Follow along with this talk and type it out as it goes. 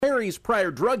Barry's prior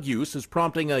drug use is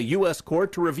prompting a U.S.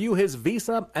 court to review his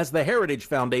visa as the Heritage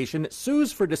Foundation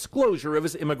sues for disclosure of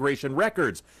his immigration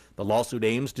records. The lawsuit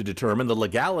aims to determine the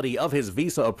legality of his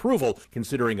visa approval,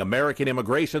 considering American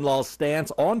immigration law's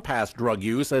stance on past drug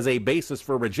use as a basis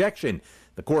for rejection.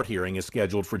 The court hearing is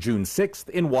scheduled for June 6th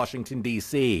in Washington,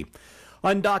 D.C.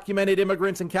 Undocumented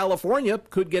immigrants in California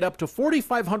could get up to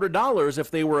 $4,500 if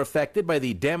they were affected by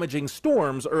the damaging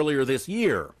storms earlier this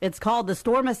year. It's called the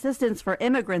Storm Assistance for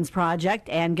Immigrants Project,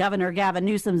 and Governor Gavin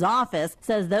Newsom's office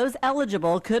says those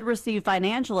eligible could receive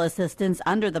financial assistance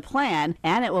under the plan,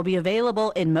 and it will be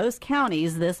available in most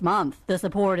counties this month. The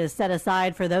support is set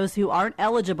aside for those who aren't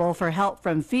eligible for help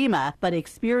from FEMA but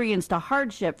experienced a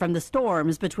hardship from the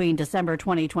storms between December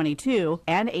 2022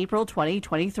 and April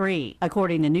 2023.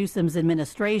 According to Newsom's administration,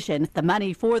 the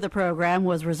money for the program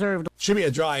was reserved. Should be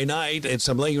a dry night, and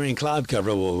some lingering cloud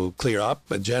cover will clear up,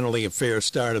 but generally a fair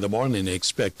start of the morning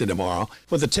expected tomorrow,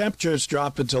 with the temperatures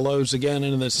dropping to lows again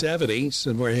into the 70s,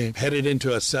 and we're headed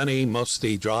into a sunny,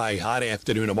 mostly dry, hot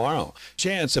afternoon tomorrow.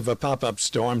 Chance of a pop-up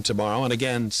storm tomorrow, and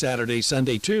again Saturday,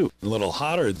 Sunday too. A little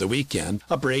hotter the weekend,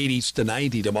 upper 80s to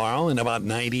 90 tomorrow, and about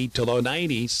 90 to low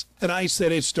 90s. An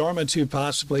isolated storm or two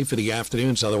possibly for the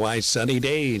afternoons, otherwise sunny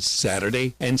days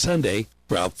Saturday and Sunday.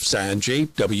 Ralph Sanji,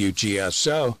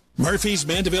 WGSO. Murphy's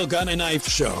Mandeville Gun and Knife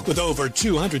Show with over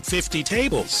 250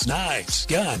 tables, knives,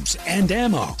 guns, and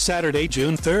ammo. Saturday,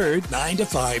 June 3rd, 9 to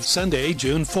 5. Sunday,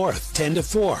 June 4th, 10 to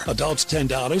 4. Adults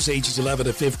 $10, ages 11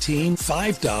 to 15,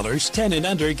 $5. 10 and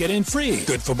under get in free.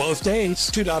 Good for both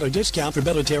days. $2 discount for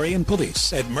military and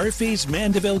police at Murphy's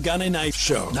Mandeville Gun and Knife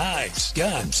Show. Knives,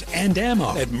 guns, and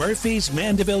ammo at Murphy's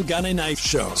Mandeville Gun and Knife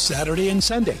Show. Saturday and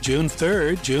Sunday, June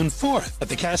 3rd, June 4th at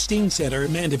the Castine Center,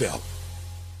 Mandeville.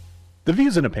 The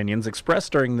views and opinions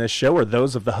expressed during this show are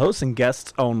those of the hosts and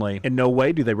guests only. In no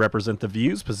way do they represent the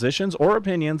views, positions, or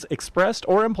opinions expressed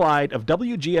or implied of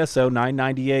WGSO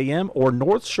 990 AM or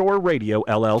North Shore Radio,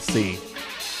 LLC.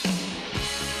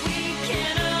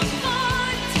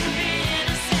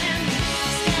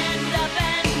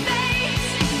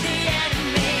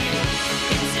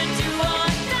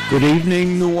 Good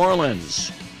evening, New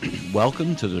Orleans.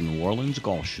 Welcome to the New Orleans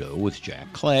Golf Show with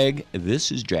Jack Clegg. This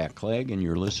is Jack Clegg, and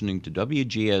you're listening to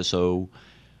WGSO.com.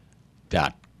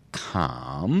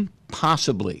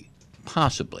 Possibly.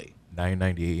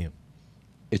 990 AM.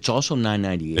 It's also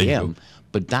 990 AM,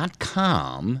 but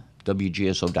 .com,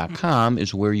 WGSO.com,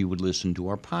 is where you would listen to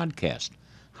our podcast.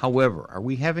 However, are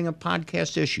we having a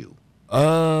podcast issue?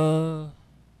 As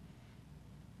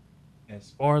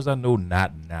far as I know,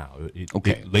 not now.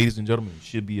 Okay. Ladies and gentlemen, it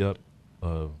should be up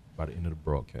by the end of the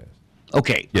broadcast.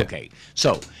 Okay, Yeah. okay.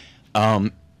 So,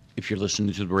 if you're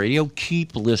listening to the radio,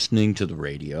 keep listening to the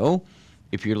radio.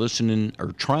 If you're listening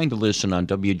or trying to listen on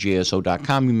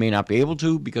WGSO.com, you may not be able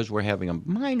to because we're having a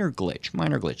minor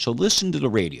glitch. So listen to the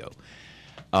radio.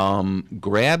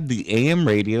 Grab the AM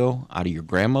radio out of your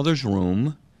grandmother's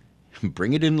room,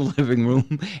 bring it in the living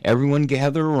room, everyone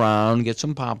gather around, get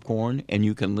some popcorn, and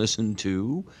you can listen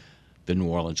to the New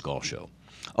Orleans Golf Show.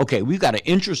 Okay, we've got an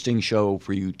interesting show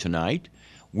for you tonight.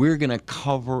 We're going to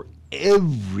cover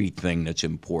everything that's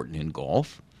important in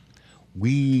golf.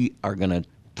 We are going to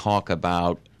talk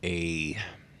about a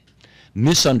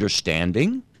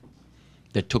misunderstanding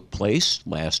that took place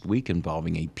last week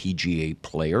involving a PGA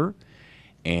player,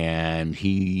 and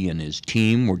he and his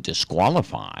team were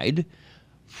disqualified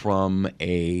from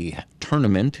a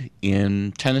tournament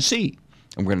in Tennessee.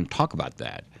 And we're going to talk about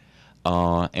that.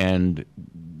 And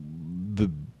the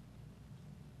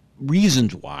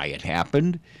reasons why it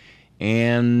happened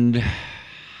and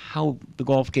how the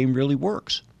golf game really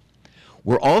works.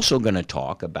 We're also going to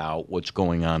talk about what's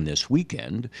going on this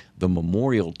weekend, the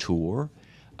Memorial Tour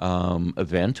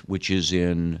event, which is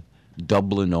in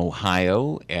Dublin,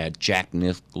 Ohio, at Jack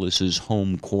Nicklaus's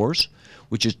home course,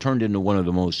 which has turned into one of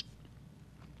the most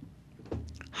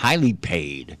highly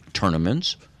paid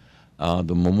tournaments.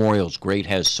 The Memorial's great,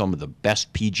 has some of the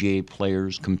best PGA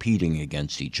players competing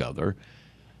against each other.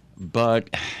 But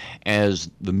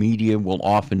as the media will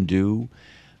often do,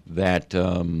 that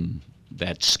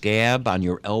scab on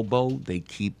your elbow, they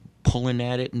keep pulling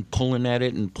at it and pulling at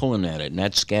it and pulling at it. And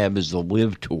that scab is the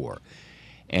LIV Tour.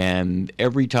 And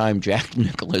every time Jack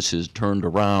Nicklaus is turned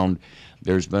around,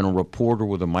 there's been a reporter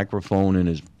with a microphone in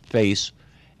his face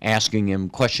asking him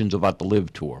questions about the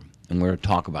LIV Tour. And we're going to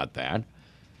talk about that.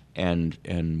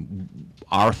 And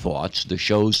our thoughts, the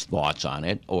show's thoughts on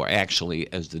it, or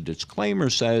actually, as the disclaimer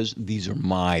says, these are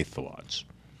my thoughts.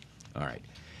 All right.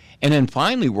 And then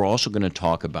finally, we're also going to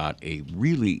talk about a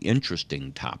really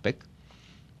interesting topic,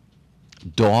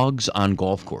 dogs on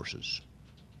golf courses.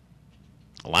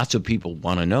 Lots of people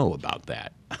want to know about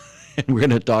that. And we're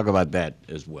going to talk about that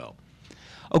as well.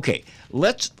 Okay,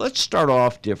 let's start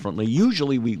off differently.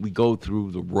 Usually we go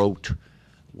through the rote,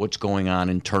 what's going on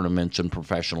in tournaments and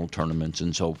professional tournaments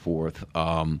and so forth.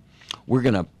 We're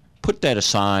going to put that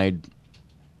aside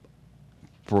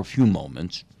for a few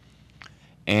moments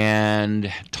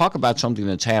and talk about something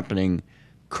that's happening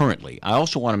currently. I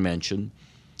also want to mention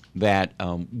that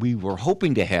we were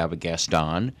hoping to have a guest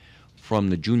on from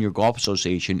the Junior Golf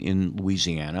Association in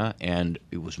Louisiana, and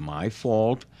it was my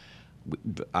fault.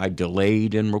 I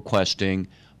delayed in requesting,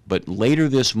 but later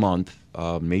this month,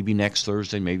 maybe next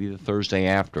Thursday, maybe the Thursday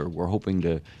after, we're hoping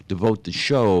to devote the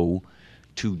show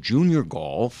to junior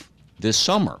golf this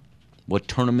summer. What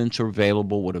tournaments are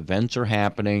available, what events are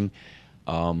happening,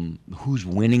 who's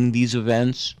winning these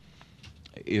events.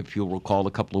 If you'll recall,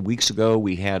 a couple of weeks ago,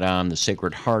 we had on the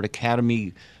Sacred Heart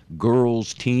Academy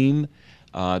girls team.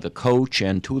 The coach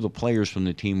and two of the players from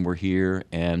the team were here,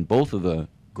 and both of the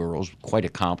girls, quite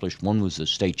accomplished. One was the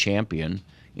state champion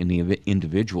in the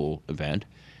individual event,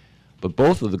 but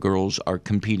both of the girls are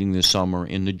competing this summer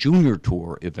in the junior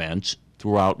tour events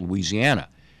throughout Louisiana.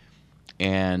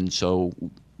 And so,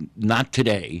 not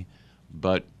today,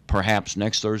 but perhaps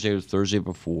next Thursday or Thursday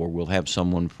before, we'll have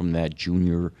someone from that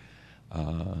junior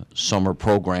summer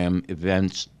program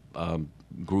events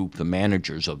group, the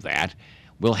managers of that.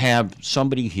 We'll have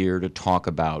somebody here to talk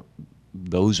about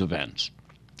those events.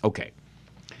 Okay.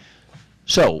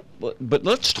 So, but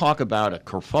let's talk about a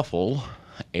kerfuffle,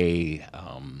 a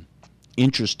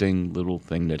interesting little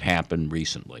thing that happened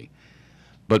recently.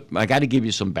 But I got to give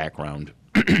you some background.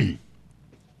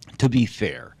 To be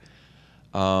fair,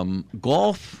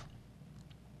 golf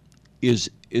is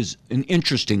an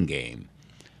interesting game.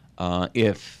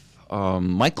 If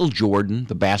Michael Jordan,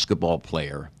 the basketball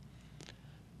player,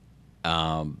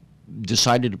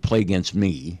 decided to play against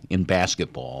me in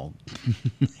basketball.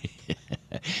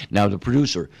 Now,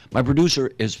 my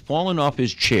producer has fallen off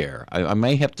his chair. I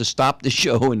may have to stop the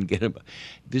show and get him.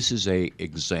 This is a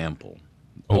example.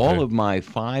 Okay. All of my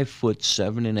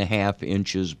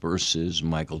 5'7.5" versus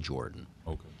Michael Jordan.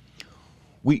 Okay.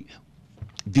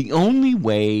 The only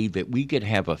way that we could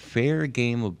have a fair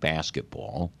game of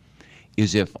basketball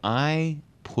is if I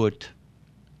put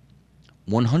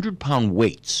 100-pound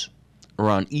weights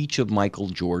around each of Michael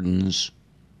Jordan's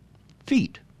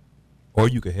feet. Or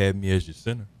you could have me as your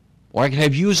center. Or I could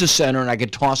have you as a center, and I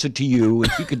could toss it to you,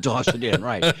 and you could toss it in,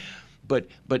 right? But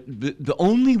the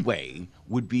only way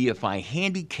would be if I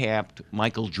handicapped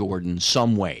Michael Jordan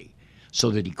some way, so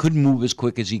that he couldn't move as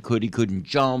quick as he couldn't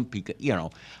jump. He could,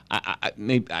 I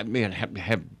may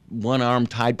have one arm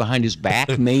tied behind his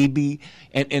back, maybe,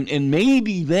 and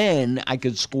maybe then I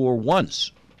could score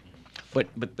once. But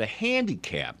the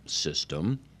handicap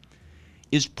system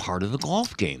is part of the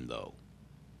golf game, though,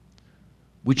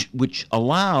 which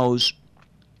allows,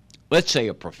 let's say,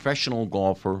 a professional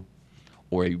golfer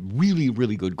or a really,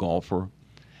 really good golfer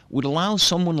would allow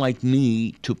someone like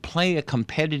me to play a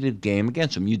competitive game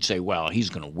against him. You'd say, well, he's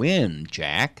going to win,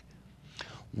 Jack.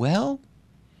 Well,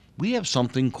 we have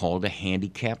something called a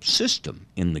handicap system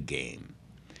in the game.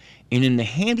 And in the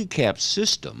handicap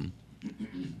system,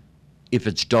 if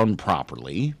it's done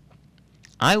properly,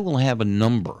 I will have a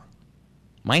number.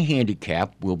 My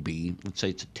handicap will be, let's say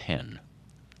it's a 10.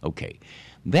 Okay.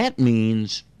 That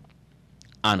means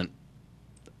on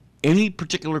any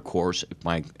particular course, if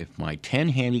my 10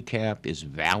 handicap is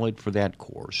valid for that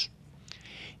course,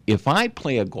 if I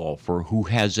play a golfer who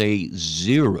has a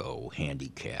 0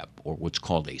 handicap, or what's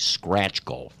called a scratch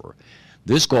golfer,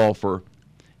 this golfer,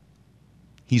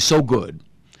 he's so good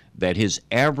that his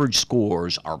average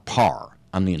scores are par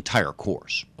on the entire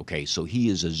course. Okay, so he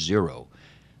is a 0.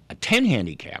 A 10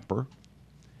 handicapper,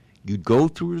 you'd go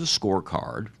through the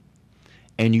scorecard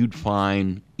and you'd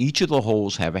find each of the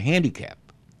holes have a handicap.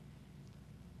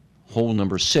 Hole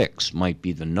number 6 might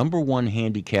be the number 1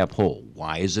 handicap hole.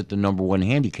 Why is it the number 1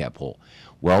 handicap hole?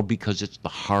 Well, because it's the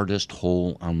hardest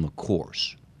hole on the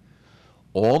course.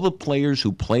 All the players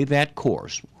who play that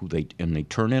course, they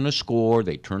turn in a score,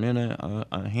 they turn in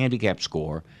a handicap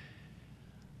score.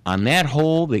 On that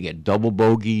hole, they get double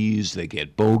bogeys, they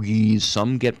get bogeys,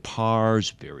 some get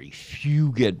pars, very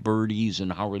few get birdies,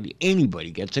 and hardly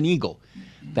anybody gets an eagle.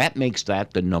 That makes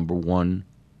that the number 1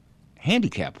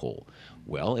 handicap hole.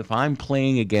 Well, if I'm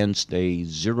playing against a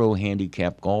 0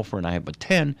 handicap golfer and I have a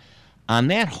 10, on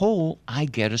that hole, I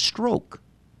get a stroke.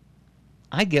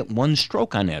 I get 1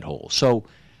 stroke on that hole. So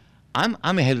I'm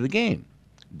ahead of the game.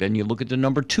 Then you look at the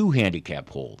number 2 handicap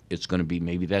hole. It's going to be,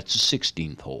 maybe that's the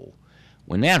 16th hole.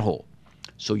 When that hole.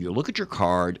 So you look at your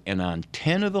card, and on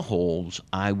 10 of the holes,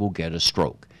 I will get a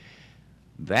stroke.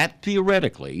 That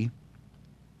theoretically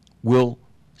will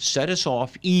set us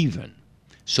off even.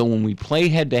 So when we play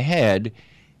head-to-head,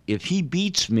 if he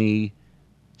beats me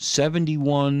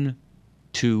 71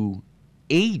 to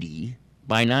 80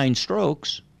 by 9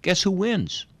 strokes, guess who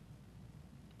wins?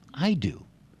 I do,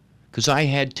 because I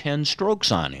had 10 strokes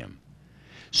on him.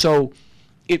 So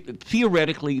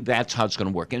theoretically, that's how it's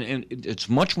going to work. And it's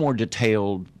much more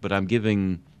detailed, but I'm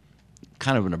giving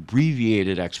kind of an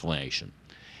abbreviated explanation.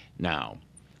 Now,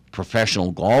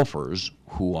 professional golfers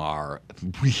who are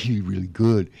really, really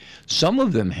good, some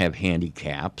of them have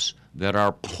handicaps that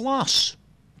are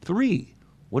 +3.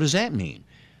 What does that mean?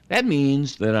 That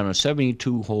means that on a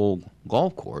 72-hole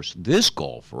golf course, this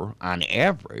golfer, on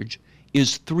average,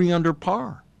 is 3 under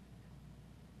par.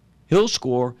 He'll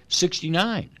score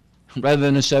 69 rather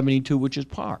than a 72, which is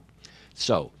par.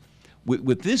 So,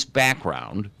 with this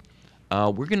background,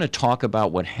 we're going to talk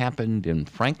about what happened in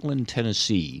Franklin,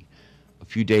 Tennessee a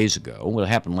few days ago. Well, it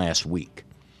happened last week.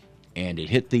 And it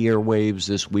hit the airwaves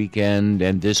this weekend,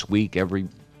 and this week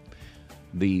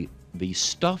the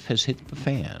stuff has hit the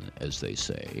fan, as they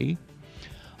say.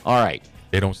 All right.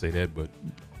 They don't say that, but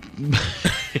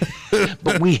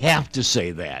but we have to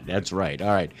say that. That's right.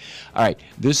 All right.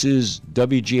 This is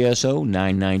WGSO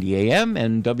 990 AM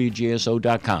and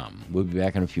WGSO.com. We'll be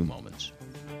back in a few moments.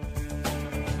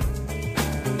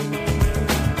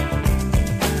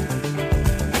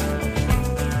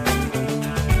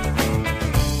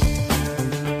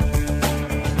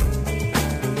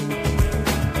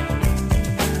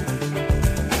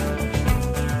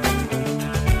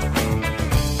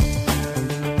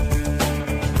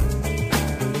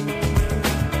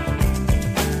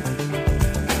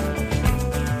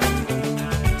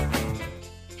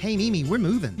 Hey, Mimi, we're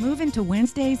moving. Moving to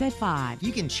Wednesdays at 5.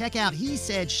 You can check out He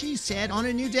Said, She Said on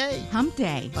a new day. Hump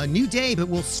Day. A new day, but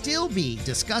we'll still be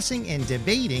discussing and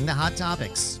debating the hot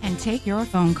topics. And take your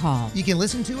phone call. You can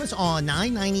listen to us on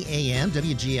 990 AM,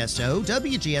 WGSO,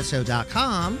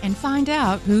 WGSO.com. And find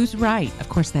out who's right. Of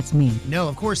course, that's me. No,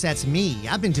 of course, that's me.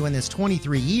 I've been doing this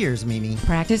 23 years, Mimi.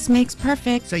 Practice makes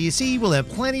perfect. So you see, we'll have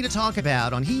plenty to talk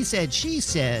about on He Said, She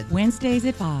Said. Wednesdays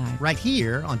at 5. Right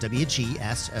here on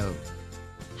WGSO.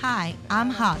 Hi, I'm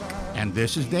Huck. And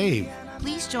this is Dave.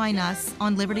 Please join us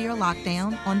on Liberty or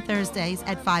Lockdown on Thursdays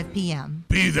at 5 p.m.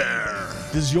 Be there.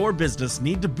 Does your business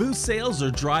need to boost sales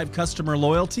or drive customer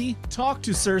loyalty? Talk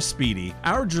to Sir Speedy.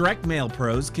 Our direct mail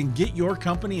pros can get your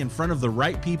company in front of the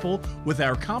right people with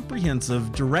our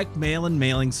comprehensive direct mail and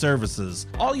mailing services.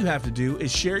 All you have to do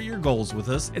is share your goals with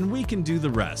us and we can do the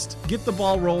rest. Get the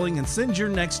ball rolling and send your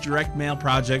next direct mail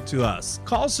project to us.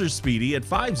 Call Sir Speedy at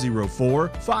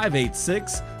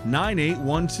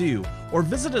 504-586-9812 or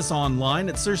visit us online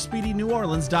at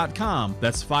SirSpeedyNewOrleans.com.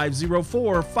 That's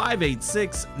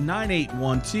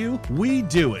 504-586-9812. We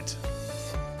do it.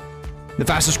 The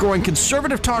fastest growing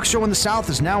conservative talk show in the South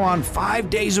is now on 5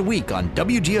 days a week on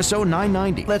WGSO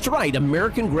 990. That's right.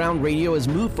 American Ground Radio has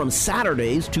moved from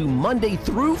Saturdays to Monday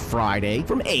through Friday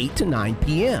from 8 to 9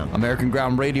 p.m. American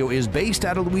Ground Radio is based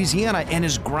out of Louisiana and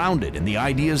is grounded in the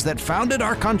ideas that founded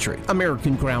our country.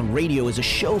 American Ground Radio is a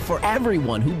show for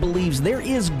everyone who believes there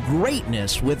is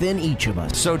greatness within each of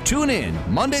us. So tune in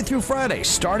Monday through Friday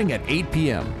starting at 8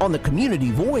 p.m. on the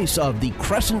community voice of the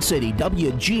Crescent City,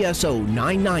 WGSO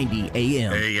 990 AM.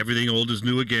 Hey, everything old is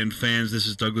new again, fans. This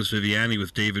is Douglas Viviani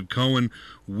with David Cohen.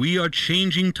 We are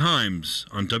changing times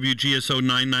on WGSO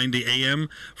 990 AM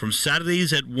from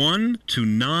Saturdays at 1 to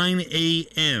 9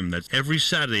 a.m. That's every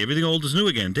Saturday. Everything old is new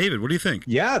again. David, what do you think?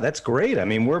 Yeah, that's great. I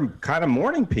mean, we're kind of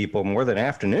morning people more than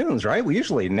afternoons, right? We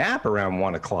usually nap around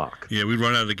 1 o'clock. Yeah, we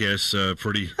run out of gas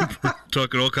pretty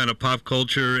talking all kind of pop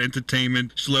culture,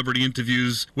 entertainment, celebrity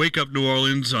interviews. Wake Up New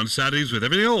Orleans on Saturdays with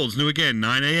Everything Old is new again,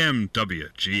 9 a.m.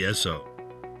 WGSO.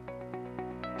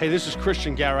 Hey, this is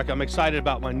Christian Garrick. I'm excited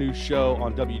about my new show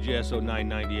on WGSO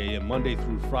 990 AM, Monday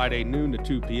through Friday, noon to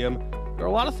 2 p.m. There are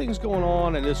a lot of things going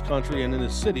on in this country and in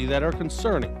this city that are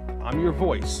concerning. I'm your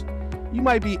voice. You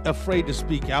might be afraid to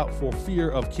speak out for fear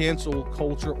of cancel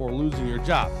culture or losing your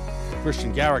job.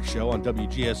 Christian Garrick Show on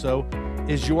WGSO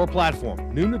is your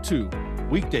platform, noon to 2,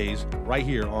 weekdays, right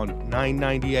here on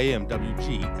 990 AM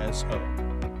WGSO.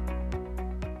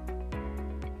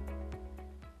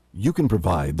 You can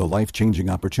provide the life-changing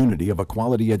opportunity of a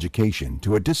quality education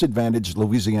to a disadvantaged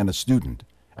Louisiana student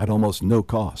at almost no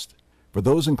cost. For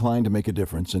those inclined to make a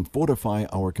difference and fortify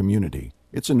our community,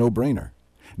 it's a no-brainer.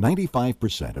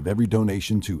 95% of every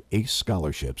donation to ACE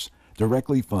scholarships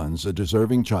directly funds a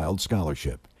deserving child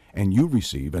scholarship, and you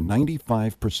receive a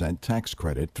 95% tax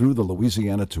credit through the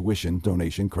Louisiana Tuition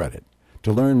Donation Credit.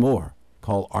 To learn more,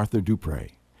 call Arthur Dupre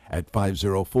at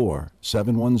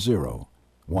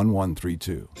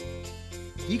 504-710-1132.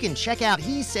 You can check out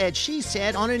He Said, She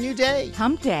Said on a new day.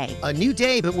 Hump Day. A new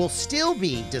day, but we'll still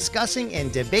be discussing and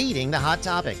debating the hot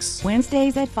topics.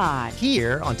 Wednesdays at 5.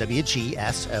 Here on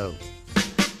WGSO.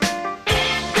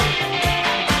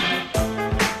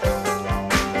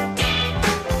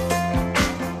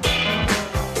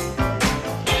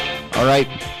 All right,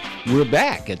 we're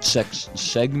back at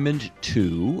segment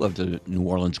 2 of the New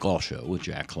Orleans Golf Show with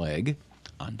Jack Clegg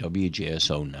on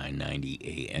WGSO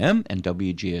 990 AM and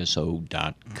WGSO.com.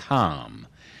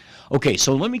 Okay,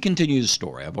 so let me continue the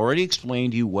story. I've already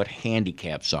explained to you what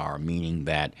handicaps are, meaning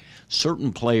that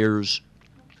certain players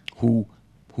who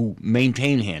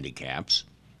maintain handicaps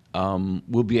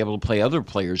will be able to play other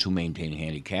players who maintain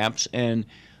handicaps, and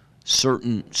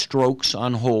certain strokes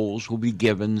on holes will be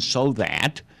given so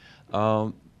that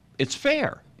it's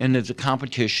fair, and that the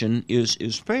competition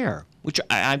is fair, which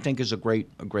I think is a great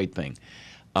thing.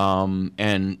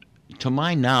 And to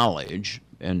my knowledge,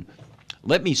 and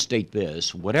let me state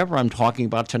this, whatever I'm talking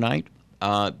about tonight,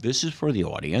 this is for the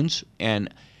audience,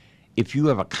 and if you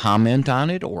have a comment on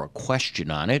it or a question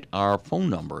on it, our phone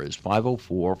number is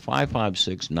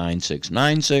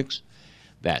 504-556-9696.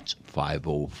 That's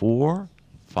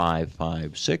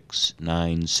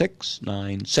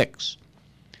 504-556-9696.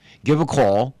 Give a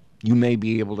call. You may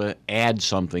be able to add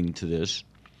something to this.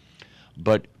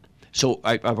 But so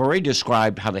I've already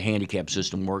described how the handicap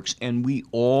system works, and we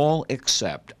all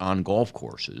accept on golf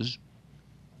courses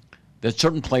that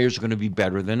certain players are going to be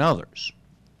better than others.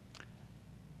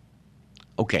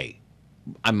 Okay,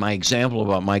 my example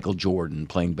about Michael Jordan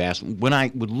playing basketball, when I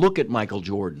would look at Michael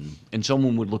Jordan and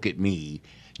someone would look at me,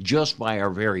 just by our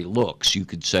very looks, you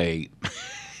could say,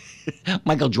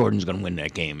 Michael Jordan's going to win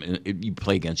that game. And if you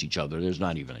play against each other, there's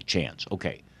not even a chance.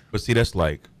 Okay. But see, that's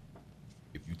like,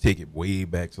 if you take it way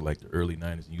back to like the early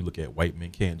 90s and you look at White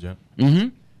Men Can't Jump,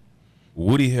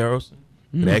 Woody Harrelson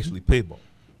could actually play ball.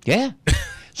 Yeah.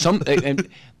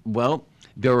 Well,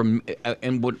 there are,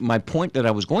 and what my point that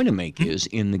I was going to make is,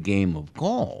 in the game of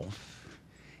golf,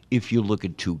 if you look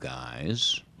at two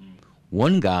guys,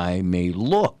 one guy may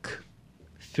look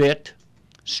fit,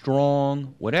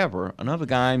 strong, whatever. Another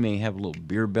guy may have a little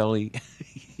beer belly,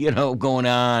 going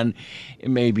on. It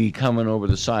may be coming over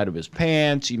the side of his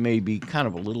pants. He may be kind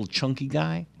of a little chunky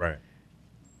guy. Right.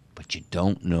 But you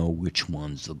don't know which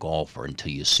one's the golfer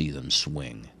until you see them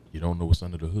swing. You don't know what's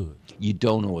under the hood. You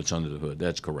don't know what's under the hood.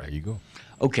 That's correct. There you go.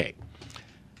 Okay.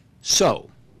 So,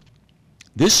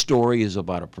 this story is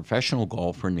about a professional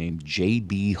golfer named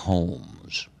J.B.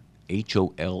 Holmes,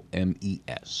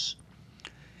 Holmes.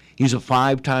 He's a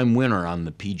 5-time winner on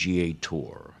the PGA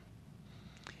Tour.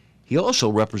 He also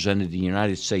represented the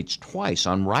United States twice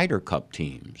on Ryder Cup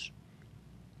teams.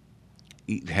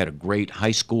 He had a great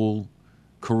high school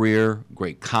career,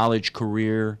 great college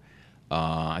career.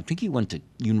 I think he went to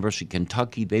University of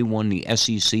Kentucky. They won the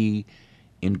SEC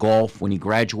in golf when he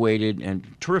graduated, and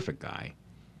terrific guy.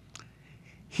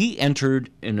 He entered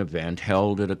an event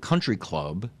held at a country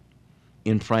club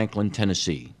in Franklin,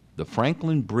 Tennessee, the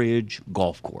Franklin Bridge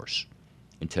Golf Course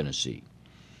in Tennessee.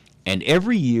 And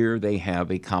every year they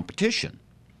have a competition.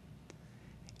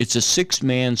 It's a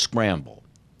 6-man scramble,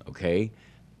 okay?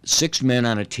 6 men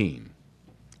on a team.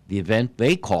 The event,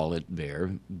 they call it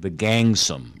there the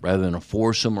gangsome. Rather than a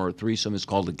foursome or a threesome, it's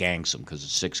called the gangsome because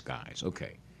it's 6 guys.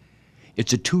 Okay.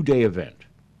 It's a 2-day event.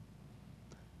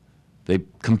 They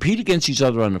compete against each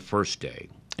other on the first day,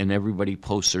 and everybody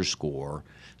posts their score,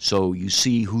 so you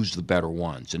see who's the better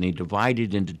ones. And they divide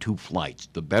it into 2 flights,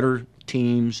 the better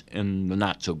teams and the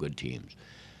not-so-good teams.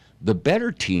 The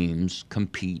better teams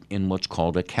compete in what's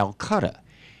called a Calcutta.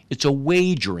 It's a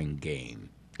wagering game.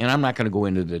 And I'm not going to go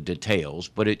into the details,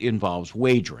 but it involves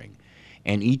wagering.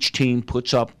 And each team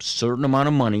puts up a certain amount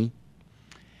of money,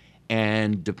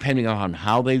 and depending on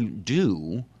how they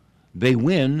do, they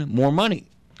win more money.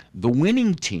 The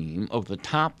winning team of the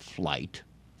top flight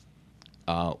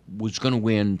was going to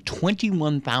win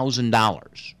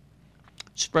 $21,000.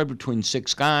 Spread between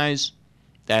 6 guys,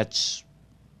 that's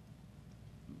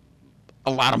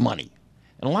a lot of money.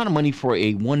 And a lot of money for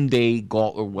a 1-day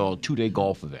golf, or well, a 2-day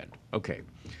golf event. Okay.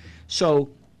 So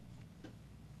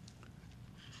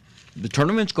the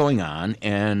tournament's going on,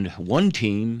 and one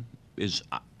team is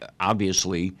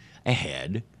obviously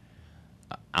ahead.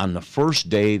 On the first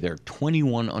day, they're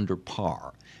 21 under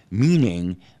par,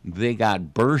 meaning they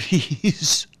got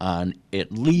birdies on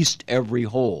at least every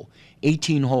hole,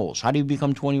 18 holes. How do you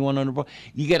become 21 under par?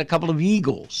 You get a couple of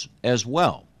eagles as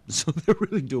well. So they're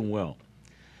really doing well.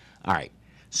 All right.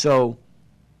 So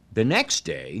the next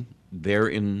day, they're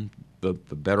in the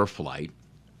better flight.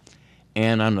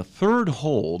 And on the third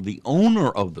hole, the owner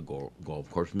of the golf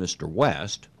course, Mr.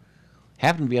 West,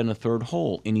 happened to be on the third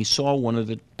hole, and he saw one of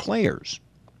the players.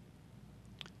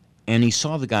 And he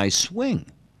saw the guy swing.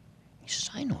 He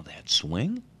says, I know that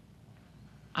swing.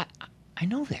 I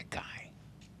know that guy.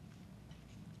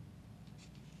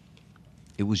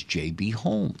 It was J.B.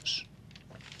 Holmes,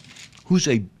 who's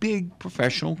a big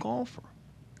professional golfer.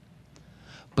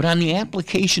 But on the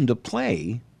application to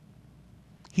play,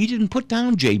 he didn't put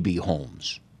down J.B.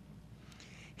 Holmes.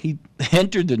 He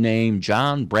entered the name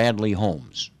John Bradley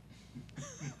Holmes.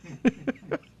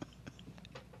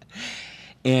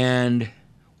 And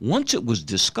once it was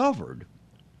discovered,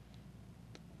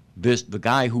 the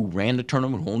guy who ran the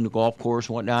tournament, who owned the golf course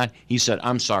and whatnot, he said,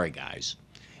 I'm sorry, guys.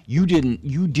 You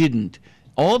didn't.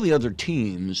 All the other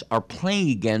teams are playing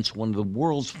against one of the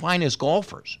world's finest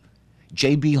golfers,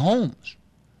 J.B. Holmes.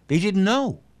 They didn't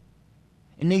know.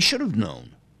 And they should have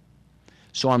known.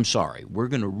 So I'm sorry. We're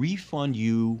going to refund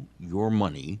you your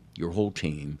money, your whole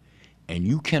team, and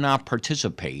you cannot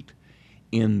participate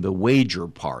in the wager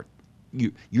part.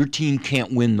 Your team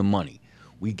can't win the money.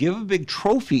 We give a big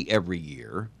trophy every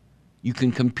year. You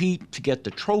can compete to get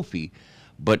the trophy,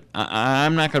 but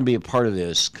I'm not going to be a part of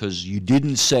this because you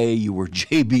didn't say you were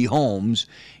J.B. Holmes.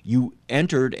 You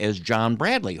entered as John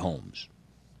Bradley Holmes.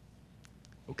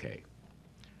 Okay.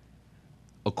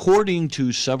 According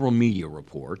to several media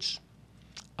reports,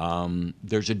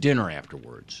 there's a dinner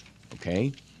afterwards,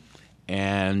 okay?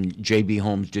 And J.B.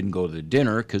 Holmes didn't go to the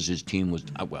dinner because his team was,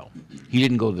 he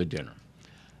didn't go to the dinner.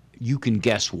 You can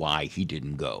guess why he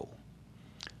didn't go.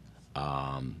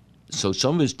 So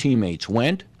some of his teammates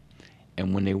went,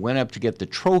 and when they went up to get the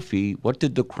trophy, what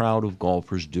did the crowd of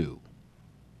golfers do?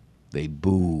 They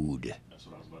booed. That's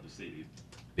what I was about to say.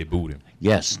 They booed him.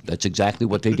 Yes, that's exactly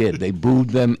what they did. They booed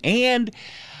them, and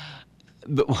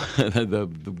the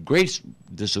great,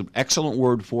 there's an excellent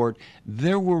word for it,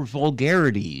 there were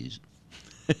vulgarities,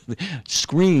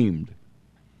 screamed,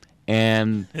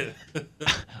 and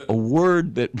a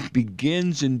word that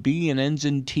begins in B and ends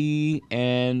in T,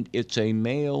 and it's a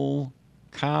male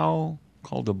cow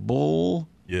called a bull.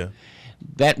 Yeah.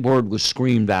 That word was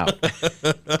screamed out.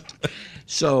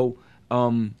 So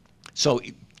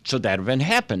that event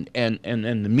happened, and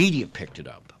the media picked it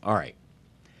up. All right.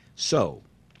 So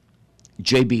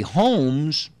J.B.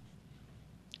 Holmes,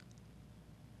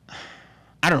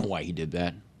 I don't know why he did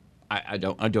that. I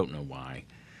don't know why.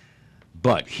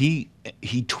 But he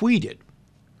tweeted,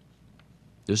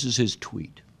 this is his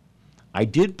tweet, I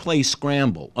did play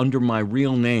Scramble under my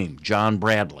real name, John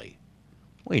Bradley.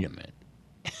 Wait a minute.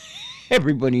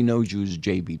 Everybody knows you as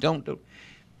JB. Don't.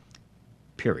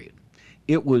 Period.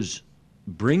 It was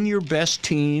bring your best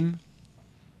team,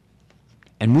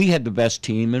 and we had the best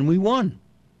team, and we won.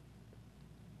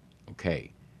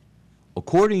 Okay.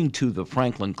 According to the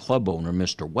Franklin club owner,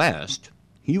 Mr. West,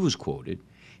 he was quoted,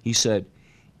 he said,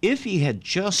 if he had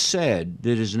just said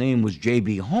that his name was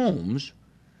J.B. Holmes,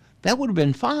 that would have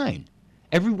been fine.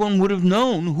 Everyone would have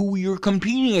known who you're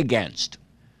competing against.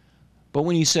 But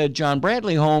when he said John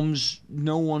Bradley Holmes,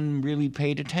 no one really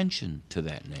paid attention to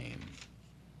that name.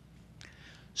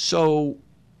 So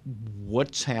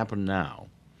what's happened now?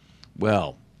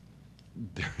 Well,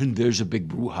 there's a big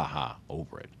brouhaha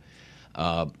over it.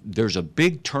 There's a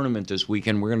big tournament this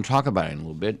weekend. We're going to talk about it in a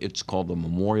little bit. It's called the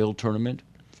Memorial Tournament,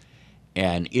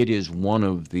 and it is one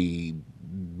of the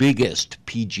biggest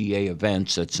PGA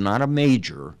events. It's not a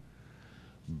major,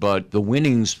 but the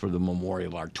winnings for the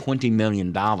Memorial are $20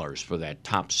 million for that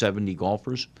top 70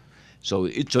 golfers. So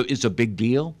it's a big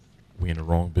deal. We're in the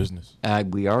wrong business.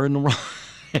 We are in the wrong.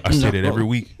 I say that every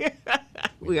week.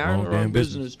 We are in the wrong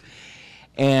business.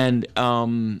 And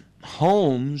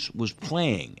Holmes was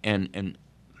playing, and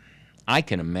I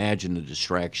can imagine the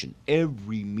distraction.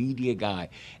 Every media guy,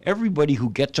 everybody who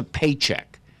gets a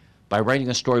paycheck by writing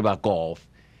a story about golf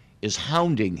is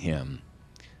hounding him.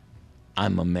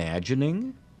 I'm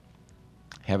imagining,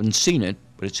 haven't seen it,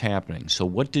 but it's happening. So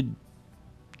what did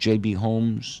J.B.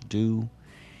 Holmes do?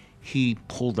 He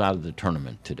pulled out of the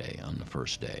tournament today on the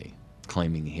first day,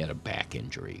 claiming he had a back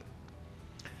injury.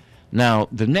 Now,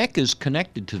 the neck is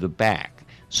connected to the back,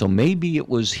 so maybe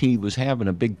he was having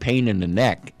a big pain in the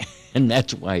neck, and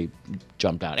that's why he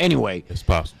jumped out. Anyway, it's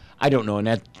possible. I don't know, and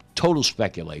that's total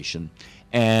speculation.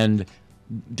 And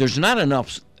there's not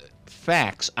enough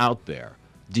facts out there.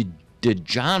 Did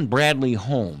John Bradley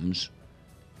Holmes,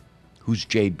 who's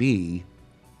JB,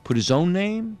 put his own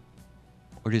name,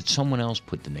 or did someone else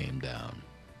put the name down?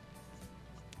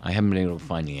 I haven't been able to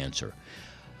find the answer.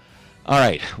 All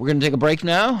right, we're going to take a break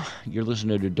now. You're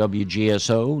listening to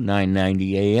WGSO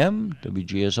 990 AM,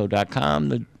 WGSO.com,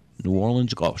 the New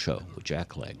Orleans Golf Show with Jack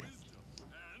Clegg.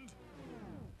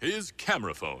 His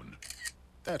camera phone.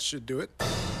 That should do it.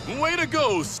 Way to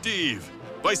go, Steve!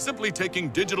 By simply taking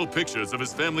digital pictures of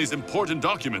his family's important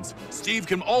documents, Steve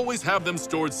can always have them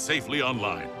stored safely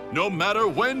online, no matter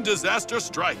when disaster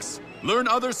strikes. Learn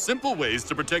other simple ways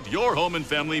to protect your home and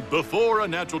family before a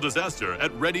natural disaster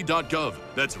at ready.gov.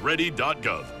 That's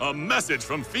ready.gov. A message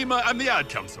from FEMA and the Ad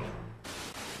Council.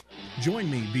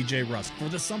 Join me, BJ Rusk, for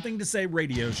the Something to Say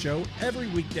radio show every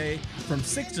weekday from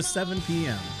 6 to 7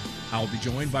 p.m. I'll be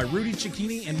joined by Rudy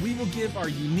Cicchini, and we will give our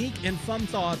unique and fun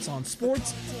thoughts on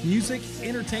sports, music,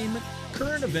 entertainment,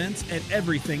 current events, and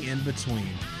everything in between.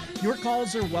 Your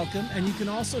calls are welcome, and you can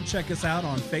also check us out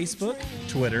on Facebook,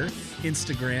 Twitter,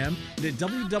 Instagram, and at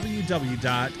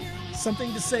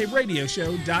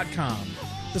www.somethingtosayradioshow.com.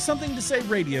 The Something to Say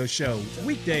radio show,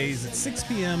 weekdays at 6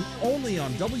 p.m. only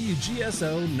on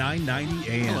WGSO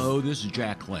 990 AM. Hello, this is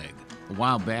Jack Clegg. A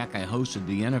while back, I hosted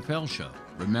the NFL show.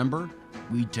 Remember?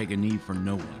 We'd take a knee for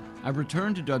no one. I've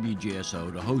returned to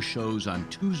WGSO to host shows on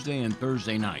Tuesday and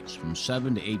Thursday nights from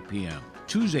 7 to 8 p.m.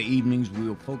 Tuesday evenings, we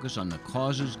will focus on the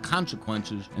causes,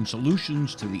 consequences, and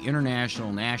solutions to the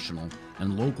international, national,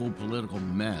 and local political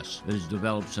mess that has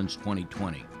developed since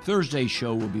 2020. Thursday's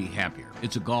show will be happier.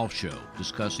 It's a golf show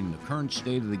discussing the current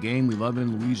state of the game we love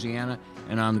in Louisiana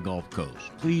and on the Gulf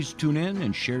Coast. Please tune in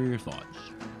and share your thoughts.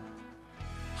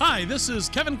 Hi, this is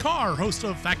Kevin Carr, host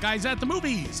of Fat Guys at the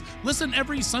Movies. Listen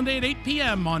every Sunday at 8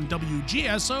 p.m. on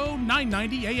WGSO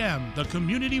 990 AM, the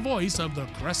community voice of the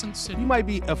Crescent City. You might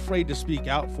be afraid to speak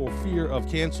out for fear of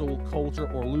cancel culture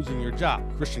or losing your job.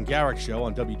 Christian Garrick Show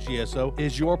on WGSO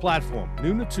is your platform.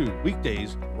 Noon to 2,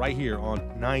 weekdays, right here on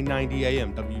 990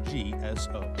 AM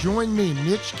WGSO. Join me,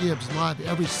 Mitch Gibbs, live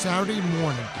every Saturday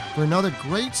morning for another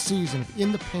great season of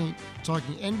In the Paint,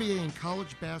 talking NBA and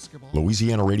college basketball.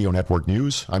 Louisiana Radio Network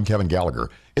News, I'm Kevin Gallagher.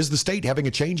 Is the state having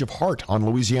a change of heart on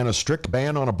Louisiana's strict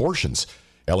ban on abortions?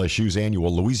 LSU's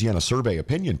annual Louisiana Survey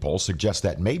opinion poll suggests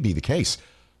that may be the case.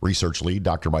 Research lead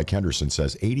Dr. Mike Henderson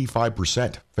says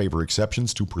 85% favor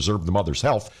exceptions to preserve the mother's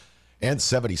health, and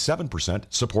 77%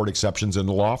 support exceptions in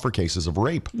the law for cases of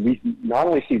rape. We not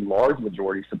only see large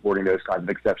majorities supporting those kinds of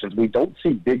exceptions, we don't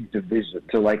see big division.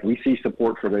 So, we see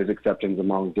support for those exceptions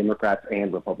among Democrats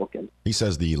and Republicans. He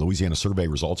says the Louisiana survey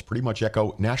results pretty much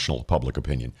echo national public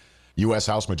opinion. U.S.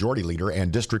 House Majority Leader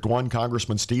and District 1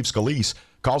 Congressman Steve Scalise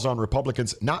calls on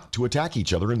Republicans not to attack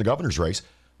each other in the governor's race.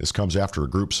 This comes after a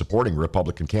group supporting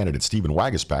Republican candidate Stephen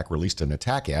Waguespack released an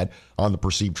attack ad on the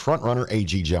perceived frontrunner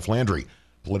AG Jeff Landry.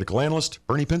 Political analyst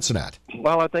Bernie Pincinat.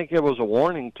 Well, I think it was a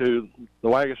warning to the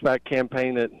Waguespack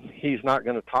campaign that he's not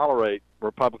going to tolerate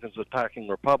Republicans attacking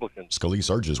Republicans. Scalise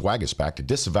urges Waguespack to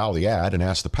disavow the ad and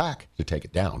ask the PAC to take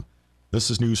it down. This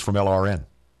is news from LRN.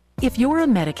 If you're a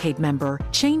Medicaid member,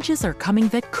 changes are coming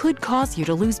that could cause you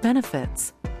to lose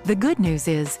benefits. The good news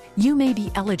is you may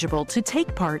be eligible to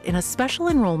take part in a special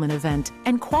enrollment event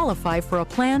and qualify for a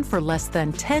plan for less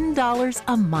than $10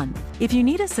 a month. If you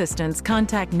need assistance,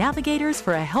 contact Navigators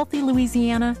for a Healthy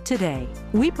Louisiana today.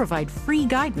 We provide free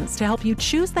guidance to help you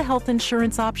choose the health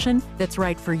insurance option that's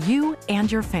right for you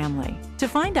and your family. To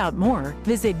find out more,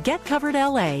 visit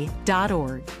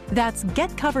getcoveredla.org. That's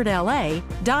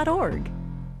getcoveredla.org.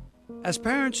 As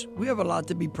parents, we have a lot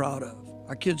to be proud of.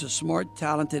 Our kids are smart,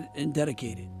 talented, and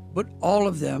dedicated, but all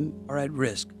of them are at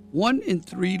risk. 1 in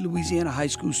 3 Louisiana high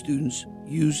school students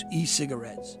use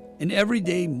e-cigarettes, and every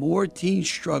day more teens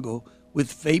struggle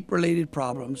with vape-related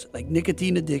problems like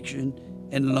nicotine addiction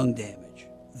and lung damage.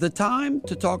 The time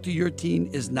to talk to your teen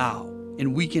is now,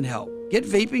 and we can help. Get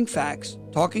vaping facts,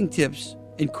 talking tips,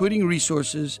 and quitting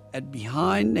resources at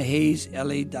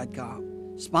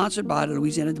BehindTheHazeLA.com. Sponsored by the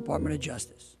Louisiana Department of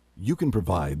Justice. You can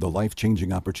provide the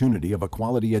life-changing opportunity of a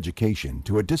quality education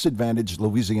to a disadvantaged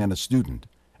Louisiana student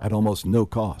at almost no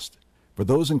cost. For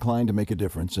those inclined to make a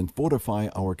difference and fortify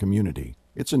our community,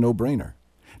 it's a no-brainer.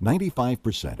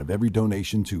 95% of every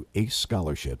donation to ACE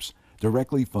scholarships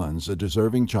directly funds a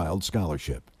deserving child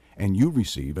scholarship, and you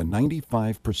receive a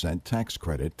 95% tax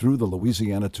credit through the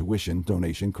Louisiana Tuition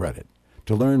Donation Credit.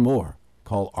 To learn more,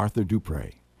 call Arthur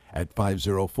Dupre at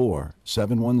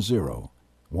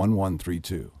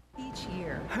 504-710-1132. Each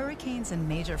year, hurricanes and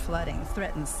major flooding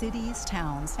threaten cities,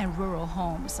 towns, and rural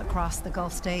homes across the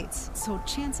Gulf states. So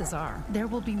chances are there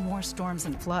will be more storms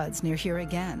and floods near here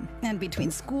again. And between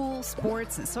school,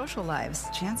 sports, and social lives,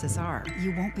 chances are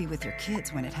you won't be with your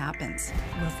kids when it happens.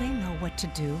 Will they know what to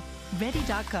do?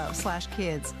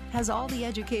 Ready.gov/kids has all the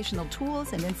educational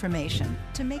tools and information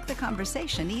to make the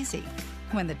conversation easy.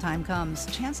 When the time comes,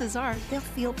 chances are they'll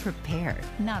feel prepared,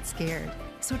 not scared.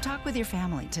 So talk with your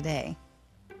family today.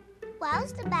 Why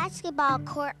was the basketball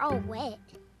court all wet?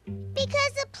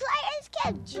 Because the players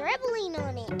kept dribbling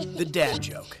on it. The dad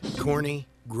joke. Corny,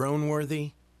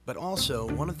 groan-worthy, but also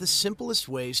one of the simplest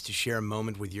ways to share a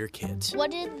moment with your kids.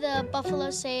 What did the buffalo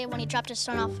say when he dropped his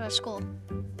son off at school?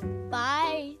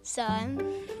 Bye,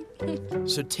 son.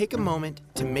 So take a moment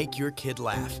to make your kid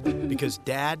laugh, because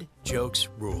dad jokes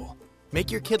rule. Make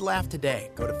your kid laugh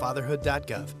today. Go to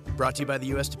fatherhood.gov. Brought to you by the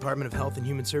U.S. Department of Health and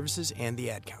Human Services and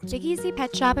the Ad Council. Big Easy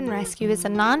Pet Shop and Rescue is a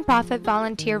non-profit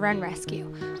volunteer-run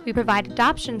rescue. We provide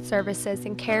adoption services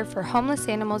and care for homeless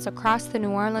animals across the New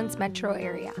Orleans metro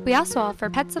area. We also offer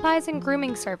pet supplies and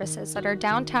grooming services at our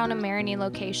downtown and Marigny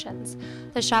locations.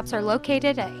 The shops are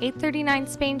located at 839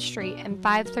 Spain Street and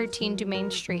 513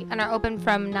 Dumaine Street and are open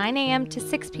from 9 a.m. to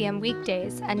 6 p.m.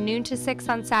 weekdays and noon to 6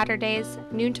 on Saturdays,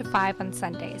 noon to 5 on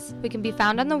Sundays. We can be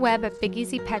found on the web at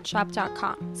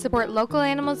BigEasyPetShop.com. Support local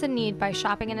animals in need by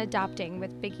shopping and adopting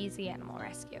with Big Easy Animal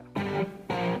Rescue.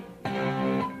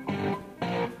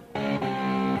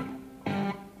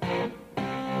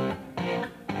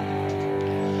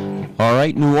 All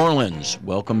right, New Orleans,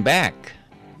 welcome back.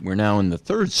 We're now in the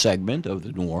third segment of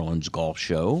the New Orleans Golf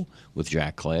Show with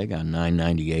Jack Clegg on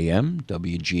 990 AM,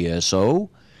 WGSO.com.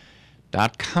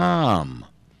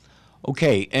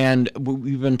 Okay, and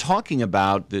we've been talking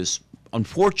about this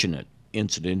unfortunate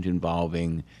incident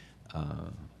involving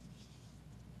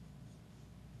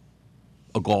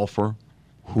a golfer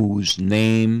whose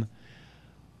name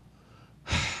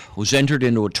was entered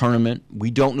into a tournament. We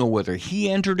don't know whether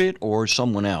he entered it or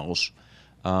someone else.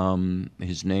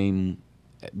 His name,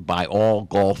 by all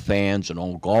golf fans and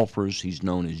all golfers, he's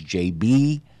known as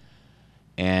JB.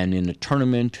 And in a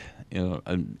tournament,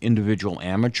 an individual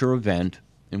amateur event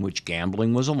in which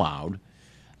gambling was allowed,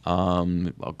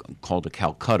 called the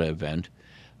Calcutta event,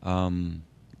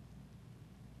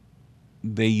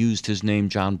 they used his name,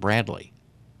 John Bradley.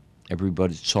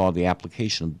 Everybody saw the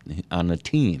application on the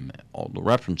team. All the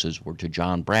references were to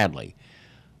John Bradley.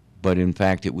 But in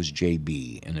fact, it was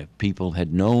JB. And if people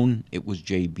had known it was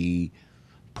JB,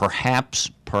 perhaps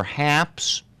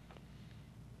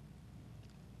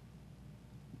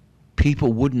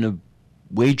people wouldn't have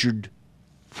wagered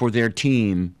for their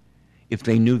team if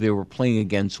they knew they were playing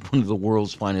against one of the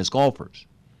world's finest golfers.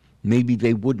 Maybe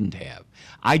they wouldn't have.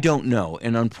 I don't know.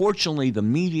 And unfortunately, the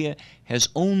media has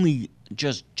only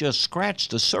just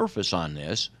scratched the surface on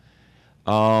this.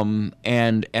 And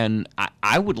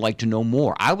I would like to know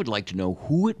more. I would like to know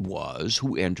who it was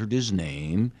who entered his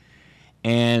name,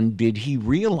 and did he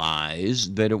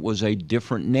realize that it was a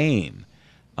different name?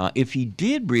 If he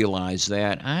did realize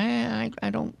that, I'm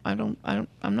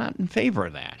not in favor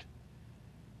of that.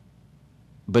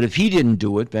 But if he didn't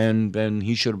do it, then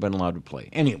he should have been allowed to play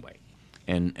anyway,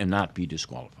 and not be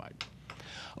disqualified.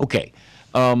 Okay,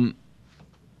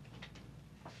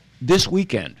 this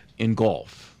weekend in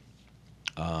golf,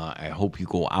 I hope you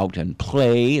go out and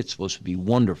play. It's supposed to be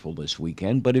wonderful this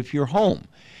weekend. But if you're home,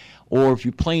 or if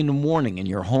you play in the morning and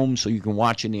you're home so you can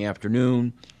watch in the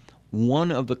afternoon,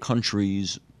 one of the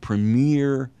country's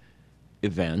premier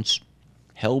events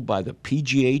held by the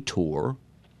PGA Tour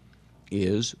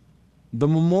is the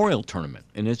Memorial Tournament,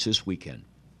 and it's this weekend.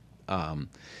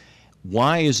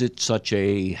 Why is it such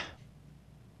a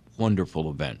wonderful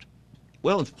event?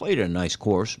 Well, it's played at a nice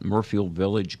course, Murfield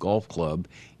Village Golf Club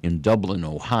in Dublin,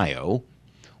 Ohio,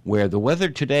 where the weather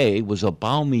today was a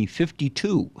balmy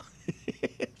 52.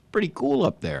 It's pretty cool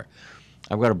up there.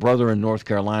 I've got a brother in North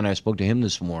Carolina. I spoke to him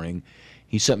this morning.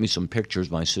 He sent me some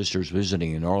pictures. My sister's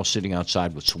visiting, and they're all sitting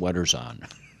outside with sweaters on.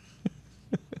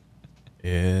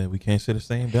 Yeah, we can't say the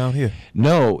same down here.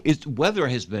 No, weather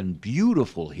has been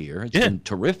beautiful here. It's been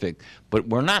terrific, but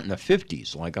we're not in the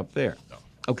 50s like up there. No.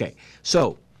 Okay,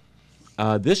 so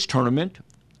this tournament,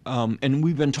 and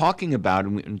we've been talking about,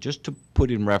 and just to put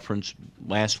in reference,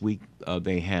 last week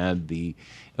they had the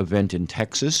event in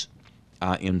Texas,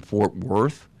 in Fort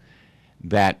Worth,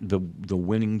 that the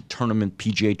winning tournament,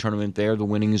 PGA tournament there, the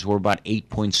winnings were about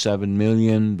 $8.7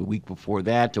 million. The week before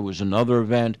that, there was another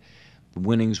event. The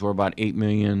winnings were about $8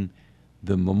 million.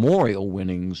 The Memorial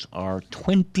winnings are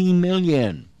 $20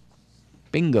 million.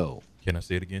 Bingo. Can I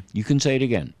say it again? You can say it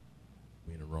again.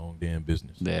 We're in the wrong damn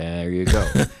business. There you go.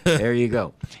 There you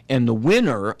go. And the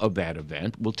winner of that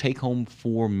event will take home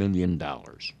 $4 million.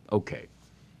 Okay.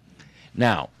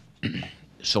 Now,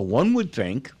 so one would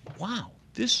think, wow,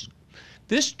 this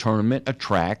tournament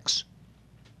attracts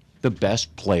the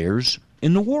best players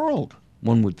in the world,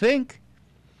 one would think.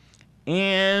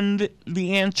 And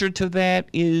the answer to that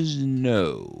is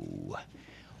no.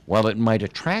 While it might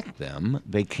attract them,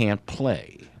 they can't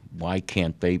play. Why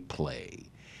can't they play?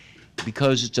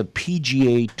 Because it's a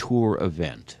PGA Tour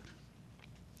event.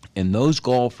 And those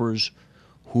golfers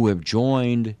who have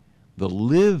joined the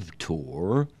LIV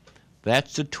Tour,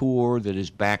 that's the tour that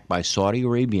is backed by Saudi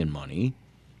Arabian money,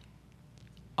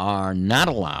 are not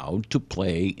allowed to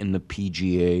play in the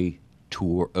PGA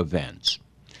Tour events.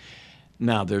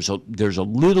 Now, there's a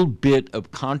little bit of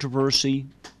controversy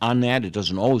on that. It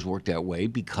doesn't always work that way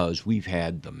because we've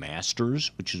had the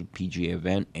Masters, which is a PGA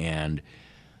event, and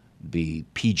the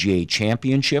PGA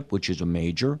Championship, which is a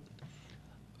major,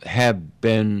 have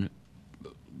been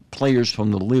players from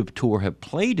the LIV Tour have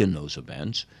played in those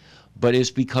events, but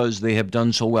it's because they have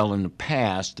done so well in the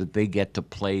past that they get to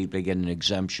play, they get an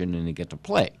exemption, and they get to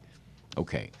play.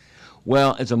 Okay.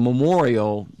 Well, as a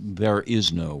memorial, there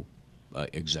is no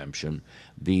exemption.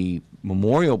 The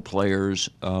memorial players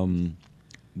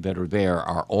that are there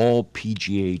are all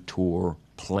PGA Tour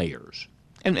players.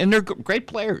 And they're great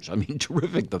players. I mean,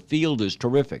 terrific. The field is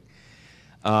terrific.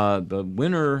 The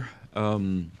winner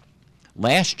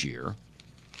last year,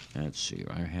 let's see,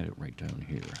 I had it right down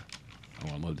here.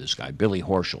 Oh, I love this guy, Billy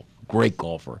Horschel. Great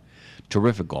golfer,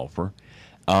 terrific golfer.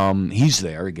 He's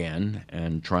there again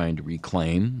and trying to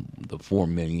reclaim the $4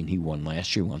 million he won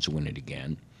last year. He wants to win it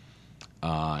again.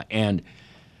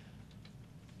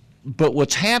 But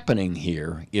what's happening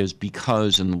here is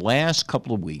because in the last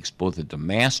couple of weeks, both at the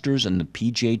Masters and the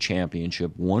PGA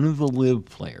Championship, one of the LIV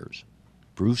players,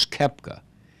 Bruce Koepka,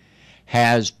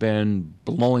 has been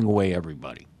blowing away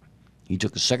everybody. He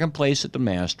took a second place at the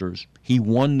Masters. He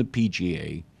won the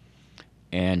PGA,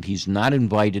 and he's not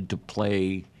invited to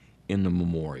play in the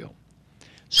Memorial.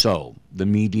 So the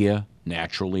media,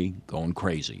 naturally, going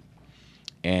crazy.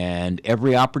 And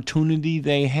every opportunity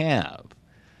they have,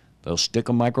 they'll stick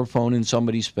a microphone in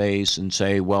somebody's face and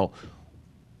say, well,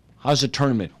 how's the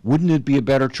tournament? Wouldn't it be a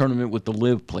better tournament with the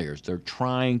LIV players? They're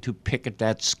trying to pick at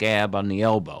that scab on the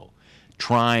elbow,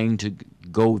 trying to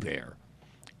go there.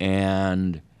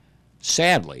 And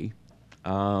sadly,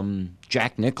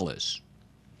 Jack Nicklaus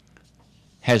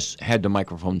has had the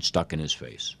microphone stuck in his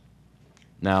face.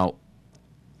 Now,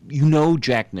 you know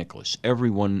Jack Nicklaus.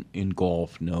 Everyone in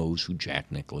golf knows who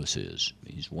Jack Nicklaus is.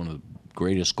 He's one of the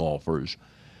greatest golfers.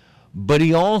 But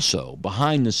he also,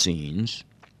 behind the scenes,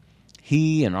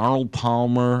 he and Arnold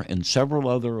Palmer and several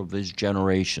other of his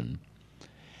generation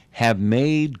have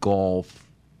made golf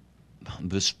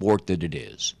the sport that it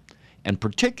is, and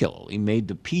particularly made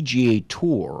the PGA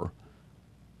Tour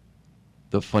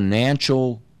the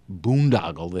financial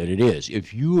boondoggle that it is.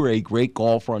 If you are a great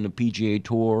golfer on the PGA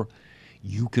Tour,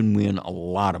 you can win a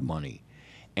lot of money.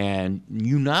 And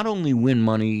you not only win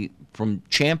money from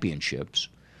championships,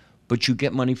 but you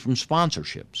get money from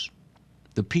sponsorships.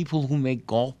 The people who make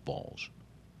golf balls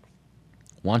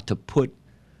want to put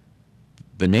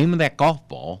the name of that golf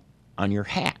ball on your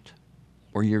hat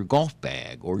or your golf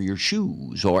bag or your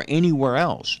shoes or anywhere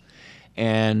else.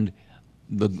 And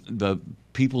the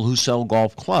people who sell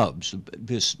golf clubs,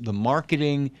 the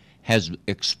marketing has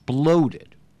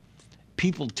exploded.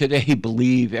 People today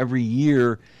believe every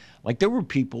year, like there were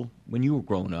people when you were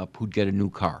growing up who'd get a new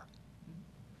car.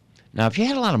 Now, if you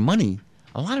had a lot of money,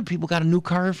 a lot of people got a new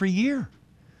car every year.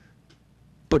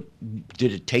 But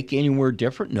did it take anywhere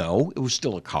different? No, it was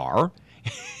still a car.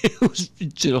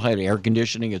 It still had air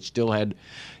conditioning. It still had,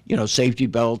 safety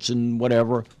belts and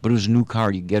whatever. But it was a new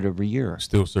car you get every year.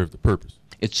 Still served the purpose.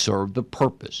 It served the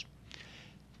purpose.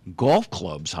 Golf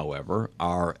clubs, however,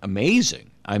 are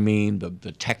amazing. I mean,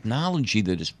 the technology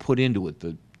that is put into it,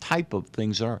 the type of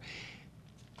things that are.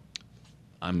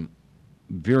 I'm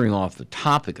veering off the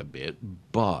topic a bit,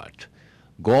 but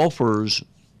golfers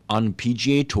on the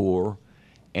PGA Tour,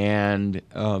 and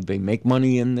they make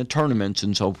money in the tournaments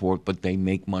and so forth, but they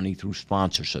make money through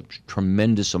sponsorships,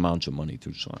 tremendous amounts of money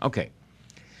through sponsorships. Okay,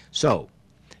 so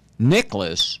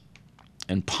Nicklaus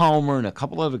and Palmer and a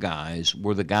couple other guys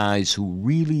were the guys who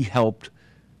really helped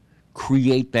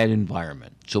create that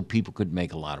environment so people could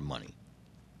make a lot of money.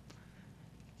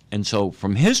 And so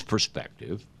from his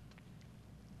perspective,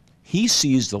 he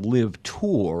sees the LIV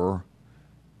Tour,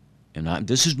 and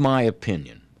this is my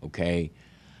opinion, okay?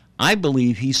 I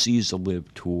believe he sees the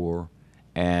LIV Tour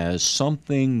as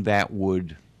something that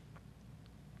would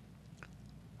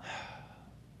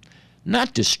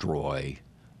not destroy,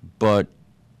 but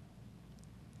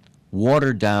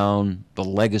water down the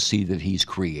legacy that he's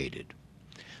created.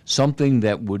 Something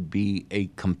that would be a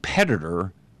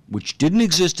competitor, which didn't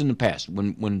exist in the past.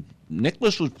 When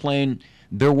Nicklaus was playing,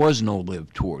 there was no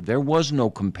LIV Tour. There was no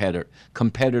competitor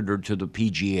to the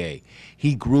PGA.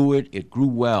 He grew it. It grew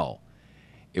well.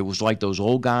 It was like those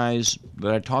old guys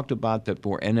that I talked about that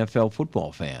were NFL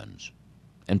football fans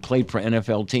and played for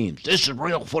NFL teams. This is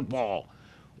real football.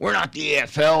 We're not the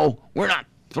AFL. We're not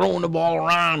throwing the ball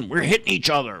around. We're hitting each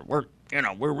other. We're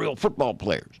real football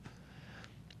players.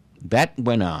 That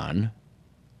went on,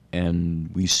 and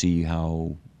we see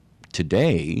how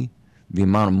today the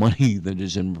amount of money that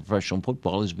is in professional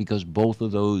football is because both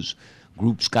of those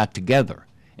groups got together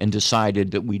and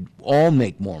decided that we'd all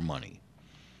make more money.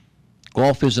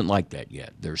 Golf isn't like that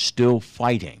yet. They're still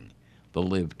fighting the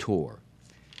LIV Tour.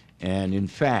 And in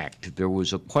fact, there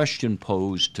was a question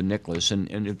posed to Nicklaus,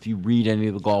 and if you read any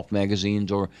of the golf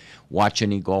magazines or watch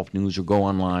any golf news or go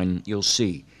online, you'll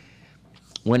see.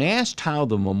 When asked how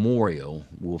the Memorial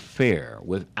will fare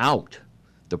without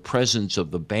the presence of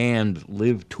the banned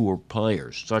LIV Tour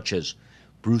players, such as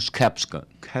Bruce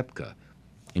Koepka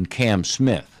and Cam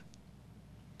Smith,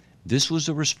 this was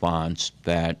the response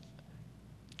that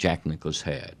Jack Nicklaus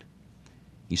had.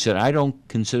 He said, "I don't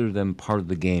consider them part of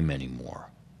the game anymore."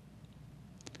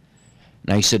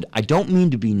 And I said, I don't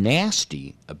mean to be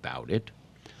nasty about it,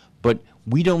 but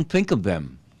we don't think of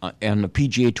them on the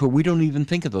PGA Tour. We don't even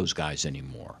think of those guys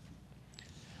anymore.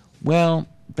 Well,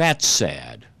 that's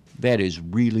sad. That is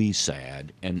really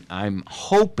sad. And I'm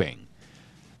hoping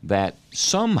that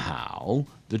somehow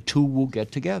the two will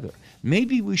get together.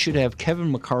 Maybe we should have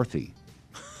Kevin McCarthy,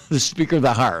 the Speaker of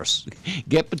the House,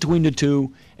 get between the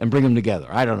two and bring them together.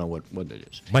 I don't know what it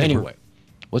is. Anyway, work.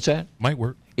 What's that? Might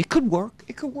work. It could work.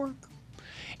 It could work.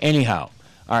 Anyhow,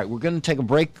 all right, we're going to take a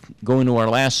break, go into our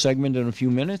last segment in a few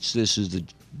minutes. This is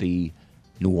the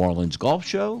New Orleans Golf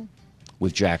Show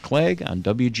with Jack Clegg on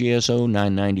WGSO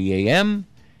 990 AM,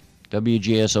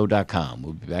 WGSO.com.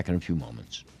 We'll be back in a few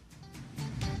moments.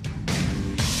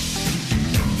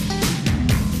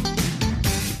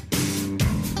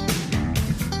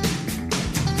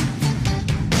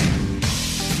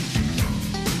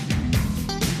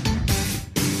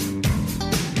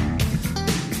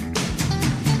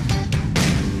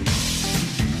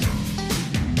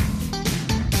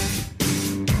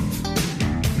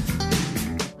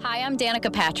 I'm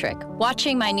Danica Patrick.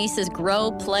 Watching my nieces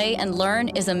grow, play, and learn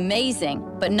is amazing,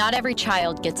 but not every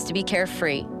child gets to be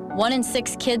carefree. 1 in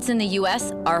 6 kids in the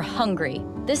U.S. are hungry.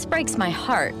 This breaks my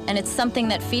heart, and it's something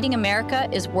that Feeding America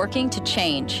is working to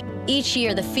change. Each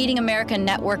year, the Feeding America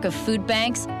network of food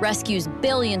banks rescues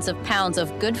billions of pounds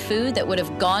of good food that would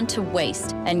have gone to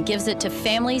waste and gives it to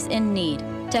families in need.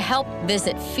 To help,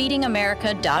 visit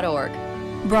feedingamerica.org.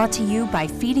 Brought to you by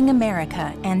Feeding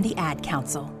America and the Ad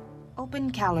Council.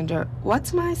 Open calendar.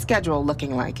 What's my schedule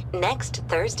looking like? Next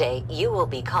Thursday, you will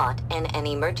be caught in an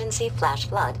emergency flash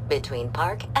flood between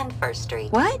Park and First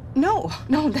Street. What? No,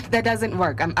 that doesn't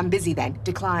work. I'm busy then.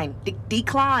 Decline.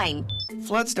 Decline.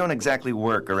 Floods don't exactly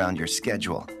work around your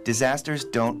schedule. Disasters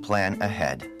don't plan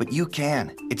ahead, but you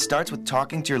can. It starts with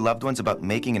talking to your loved ones about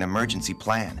making an emergency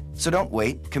plan. So don't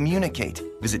wait, communicate.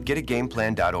 Visit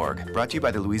getagameplan.org. Brought to you by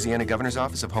the Louisiana Governor's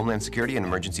Office of Homeland Security and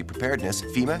Emergency Preparedness,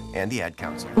 FEMA, and the Ad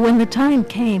Council. When the time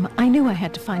came, I knew I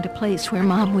had to find a place where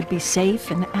Mom would be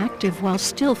safe and active while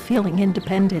still feeling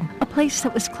independent. A place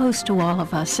that was close to all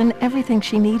of us and everything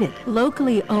she needed.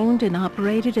 Locally owned and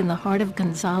operated in the heart of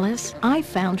Gonzales, I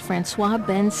found Francois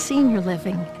Benz Senior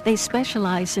Living. They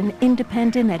specialize in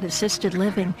independent and assisted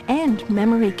living and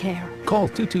memory care. Call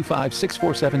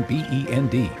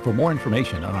 225-647-BEND for more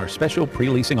information on our special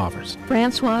pre-leasing offers.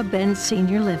 Francois Benz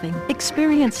Senior Living.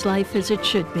 Experience life as it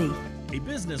should be. A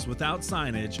business without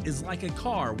signage is like a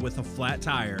car with a flat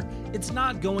tire. It's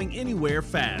not going anywhere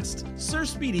fast. Sir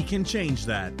Speedy can change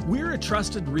that. We're a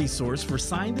trusted resource for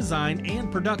sign design and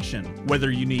production.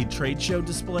 Whether you need trade show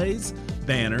displays,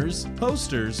 banners,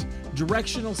 posters,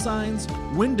 directional signs,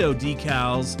 window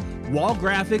decals, wall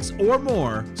graphics, or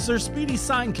more, Sir Speedy's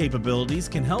sign capabilities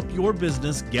can help your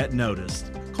business get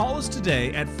noticed. Call us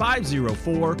today at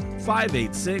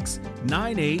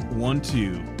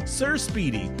 504-586-9812. Sir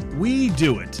Speedy, we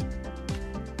do it.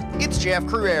 It's Jeff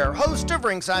Cruere, host of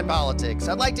Ringside Politics.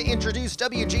 I'd like to introduce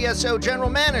WGSO General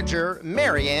Manager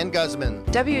Marianne Guzman.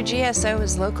 WGSO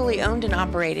is locally owned and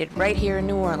operated right here in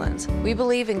New Orleans. We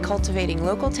believe in cultivating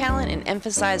local talent and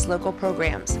emphasize local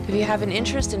programs. If you have an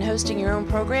interest in hosting your own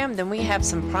program, then we have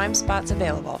some prime spots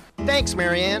available. Thanks,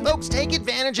 Marianne. Folks, take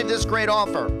advantage of this great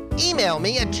offer. Email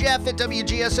me at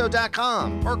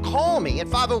jeff@wgso.com or call me at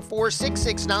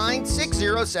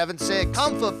 504-669-6076.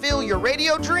 Come fulfill your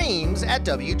radio dreams at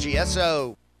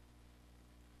WGSO.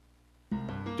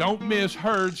 Don't miss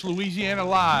Herd's Louisiana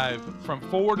Live from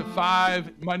 4 to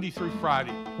 5 Monday through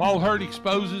Friday. While Herd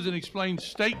exposes and explains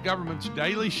state government's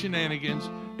daily shenanigans,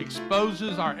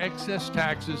 exposes our excess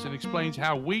taxes, and explains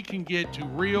how we can get to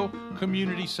real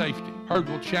community safety. Herd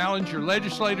will challenge your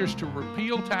legislators to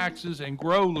repeal taxes and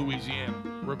grow Louisiana.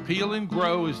 Repeal and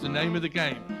grow is the name of the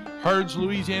game. Herd's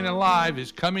Louisiana Live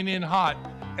is coming in hot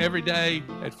every day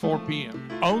at 4 p.m.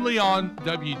 Only on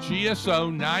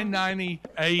WGSO 990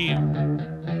 AM.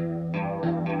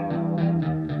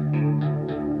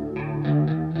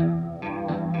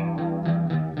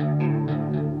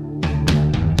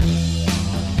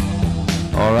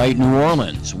 right, New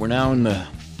Orleans. We're now in the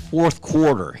fourth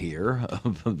quarter here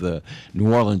of the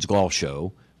New Orleans Golf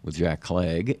Show with Jack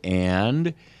Clegg,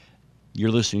 and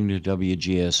you're listening to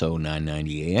WGSO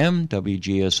 990 AM,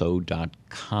 WGSO.com.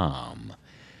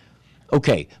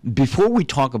 Okay, before we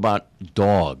talk about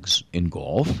dogs in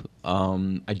golf,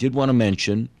 I did want to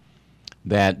mention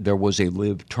that there was a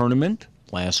LIV tournament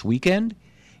last weekend.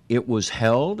 It was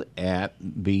held at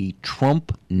the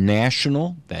Trump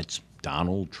National, that's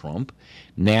Donald Trump,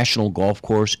 National Golf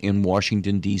Course in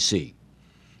Washington, D.C.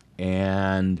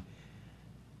 And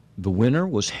the winner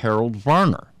was Harold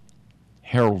Varner.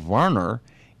 Harold Varner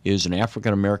is an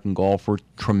African-American golfer,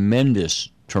 tremendous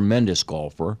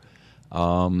golfer,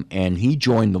 and he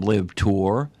joined the LIV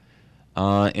Tour.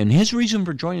 And his reason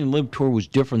for joining the LIV Tour was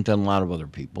different than a lot of other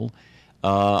people.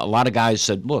 A lot of guys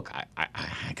said, look, I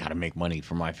got to make money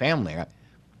for my family.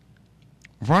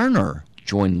 Varner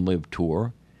joined the LIV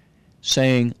Tour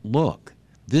saying, look,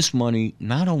 this money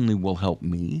not only will help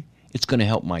me, it's going to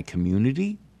help my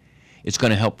community. It's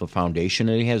going to help the foundation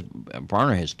that he has.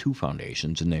 Varner has two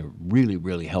foundations, and they really,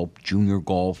 really help junior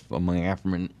golf among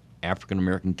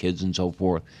African-American kids and so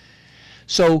forth.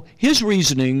 So his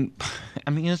reasoning, I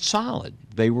mean, it's solid.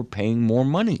 They were paying more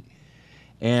money.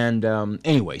 And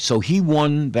anyway, so he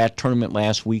won that tournament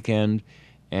last weekend,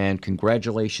 and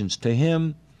congratulations to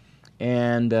him.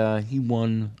 And he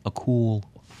won a cool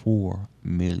 $4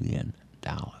 million.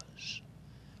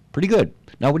 Pretty good.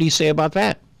 Now, what do you say about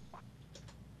that?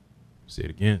 Say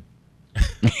it again.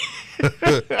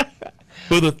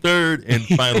 For the third and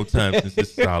final time, since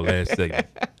this is our last segment,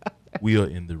 we are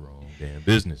in the wrong damn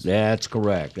business. That's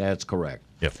correct. Yep.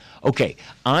 Okay,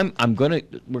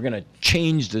 we're gonna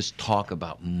change this talk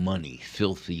about money,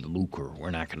 filthy lucre.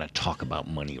 We're not gonna talk about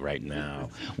money right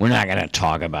now. We're not gonna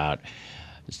talk about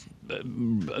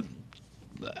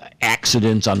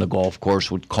accidents on the golf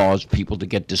course would cause people to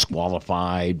get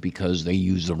disqualified because they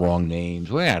use the wrong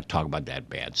names. We're not going to talk about that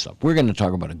bad stuff. We're going to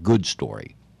talk about a good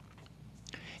story,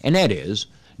 and that is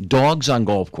dogs on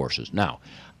golf courses. Now,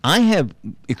 I have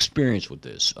experience with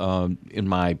this in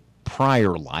my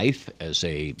prior life as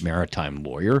a maritime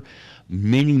lawyer.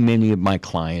 Many of my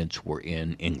clients were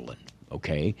in England,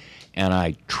 okay? And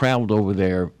I traveled over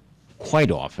there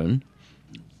quite often,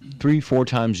 3-4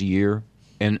 times a year.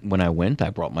 And when I went, I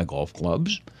brought my golf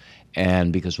clubs,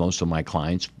 and because most of my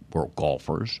clients were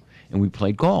golfers, and we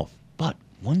played golf. But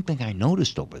one thing I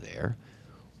noticed over there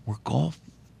were golf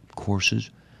courses,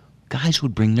 guys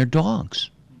would bring their dogs.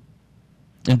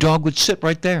 And the dog would sit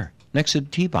right there next to the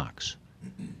tee box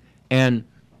and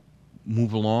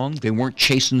move along. They weren't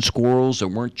chasing squirrels. They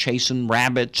weren't chasing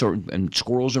rabbits, and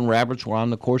squirrels and rabbits were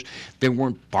on the course. They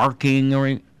weren't barking or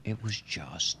anything. It was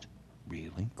just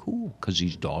really cool because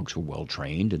these dogs were well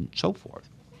trained and so forth.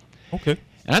 Okay.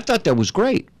 And I thought that was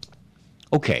great.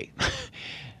 Okay.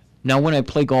 Now, when I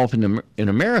play golf in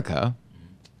America,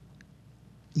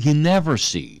 you never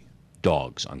see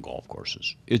dogs on golf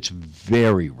courses. It's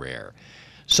very rare.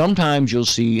 Sometimes you'll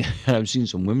see, I've seen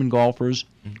some women golfers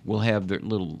will have their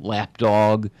little lap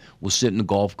dog, will sit in the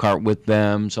golf cart with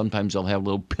them. Sometimes they'll have a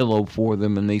little pillow for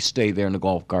them and they stay there in the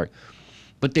golf cart.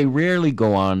 But they rarely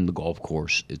go on the golf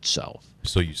course itself.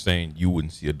 So you're saying you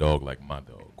wouldn't see a dog like my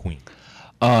dog, Queen?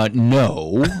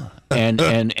 No.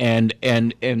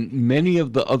 and many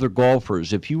of the other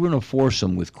golfers, if you were in a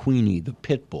foursome with Queenie, the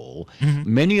pit bull,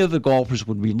 many of the golfers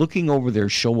would be looking over their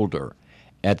shoulder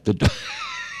at the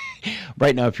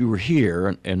right now, if you were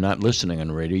here and not listening on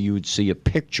the radio, you would see a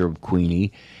picture of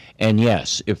Queenie. And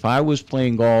yes, if I was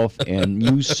playing golf and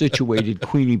you situated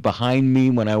Queenie behind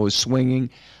me when I was swinging,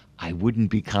 I wouldn't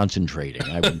be concentrating.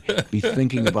 I would be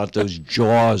thinking about those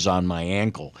jaws on my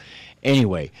ankle.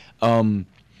 Anyway,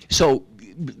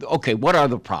 okay, what are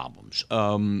the problems?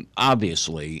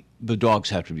 Obviously, the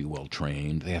dogs have to be well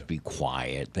trained. They have to be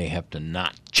quiet. They have to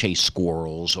not chase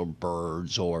squirrels or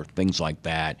birds or things like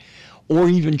that, or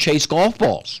even chase golf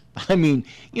balls. I mean,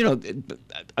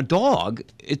 a dog,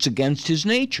 it's against his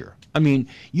nature. I mean,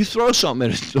 you throw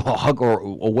something at a dog or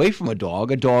away from a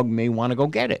dog may want to go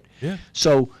get it. Yeah.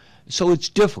 So it's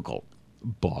difficult,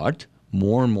 but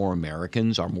more and more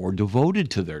Americans are more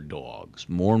devoted to their dogs.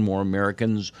 More and more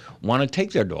Americans want to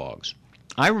take their dogs.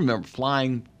 I remember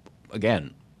flying,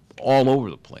 again, all over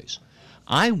the place.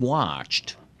 I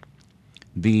watched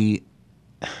the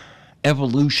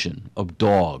evolution of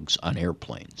dogs on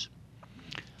airplanes.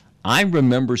 I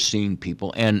remember seeing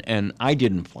people, and I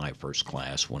didn't fly first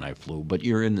class when I flew, but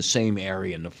you're in the same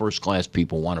area, and the first class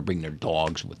people want to bring their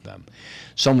dogs with them.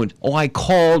 I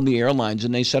called the airlines,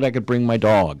 and they said I could bring my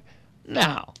dog.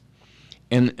 No.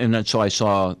 And so I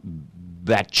saw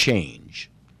that change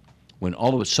when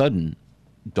all of a sudden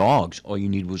dogs, all you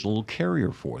need was a little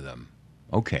carrier for them.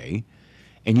 Okay.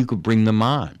 And you could bring them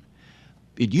on.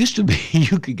 It used to be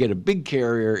you could get a big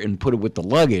carrier and put it with the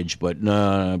luggage, but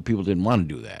no, people didn't want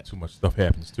to do that. Too much stuff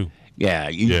happens, too. Yeah,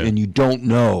 and you don't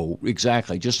know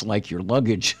exactly, just like your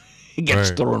luggage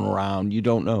gets thrown around, you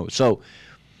don't know. So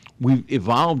we've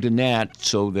evolved in that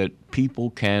so that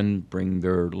people can bring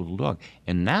their little dog.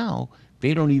 And now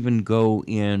they don't even go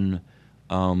in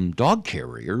dog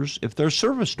carriers if they're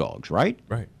service dogs, right?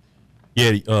 Right.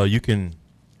 Yeah, you can,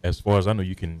 as far as I know,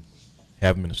 you can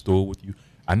have them in the store with you.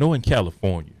 I know in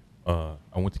California, I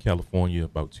went to California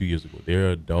about 2 years ago.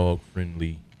 They're a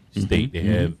dog-friendly state. They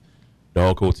have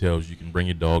dog hotels. You can bring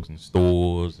your dogs in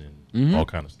stores and all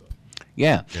kind of stuff.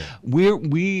 Yeah.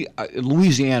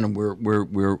 Louisiana,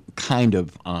 we're kind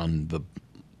of on the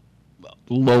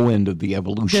low end of the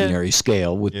evolutionary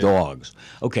scale with dogs.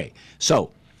 Okay,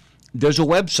 so there's a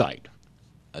website,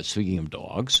 speaking of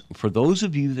dogs, for those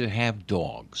of you that have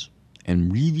dogs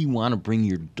and really want to bring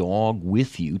your dog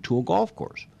with you to a golf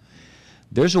course.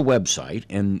 There's a website,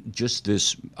 and just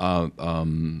this, I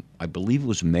believe it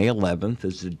was May 11th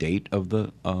is the date of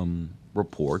the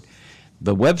report.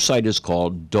 The website is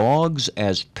called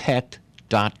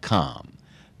dogsaspet.com.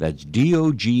 That's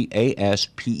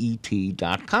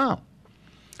DOGASPET.com.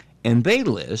 And they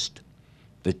list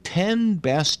the 10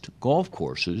 best golf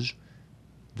courses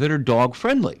that are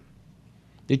dog-friendly,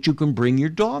 that you can bring your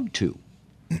dog to.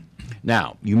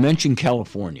 Now, you mentioned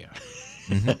California.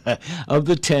 Of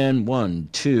the 10, 1,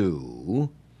 2,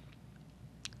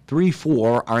 3,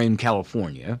 4 are in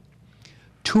California.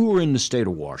 2 are in the state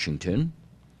of Washington.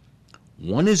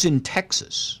 1 is in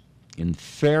Texas, in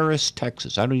Ferris,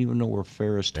 Texas. I don't even know where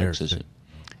Ferris, Texas is.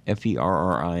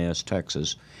 Ferris,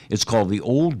 Texas. It's called the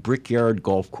Old Brickyard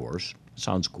Golf Course.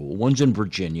 Sounds cool. 1's in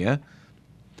Virginia.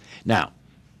 Now,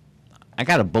 I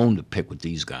got a bone to pick with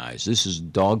these guys. This is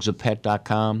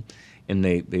dogsaspet.com, and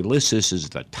they list this as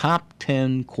the top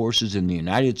 10 courses in the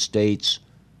United States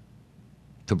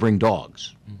to bring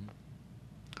dogs.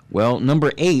 Well,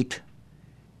 number 8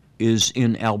 is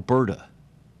in Alberta.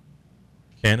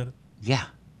 Canada? Yeah.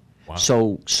 Wow.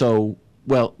 So,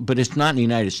 but it's not in the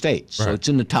United States. So it's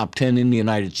in the top 10 in the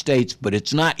United States, but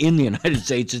it's not in the United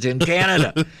States, it's in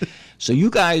Canada. So you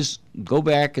guys go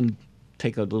back and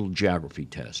take a little geography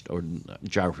test or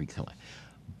geography class.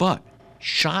 But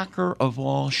shocker of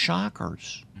all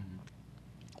shockers,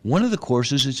 one of the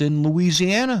courses is in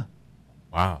Louisiana.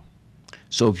 Wow.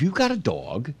 So if you've got a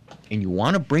dog and you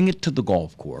want to bring it to the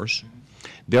golf course,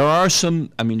 there are some,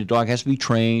 the dog has to be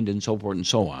trained and so forth and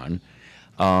so on,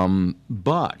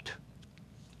 but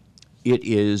it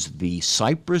is the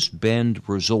Cypress Bend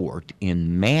Resort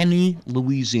in Manny,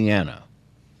 Louisiana.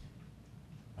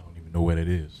 I don't even know where that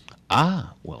is.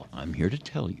 Ah, well, I'm here to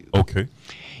tell you. Okay.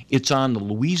 It's on the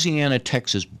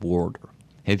Louisiana-Texas border.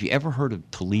 Have you ever heard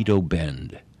of Toledo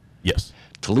Bend? Yes.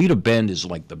 Toledo Bend is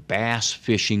like the bass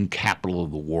fishing capital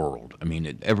of the world.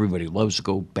 Everybody loves to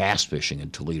go bass fishing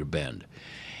in Toledo Bend.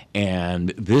 And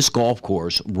this golf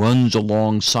course runs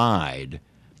alongside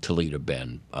Toledo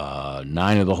Bend.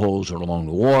 9 of the holes are along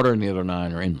the water, and the other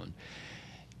 9 are inland.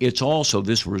 It's also,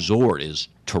 this resort is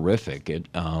terrific,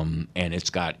 and it's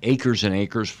got acres and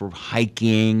acres for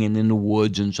hiking and in the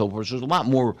woods and so forth. So there's a lot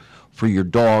more for your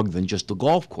dog than just the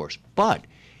golf course. But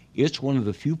it's one of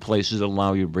the few places that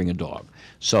allow you to bring a dog.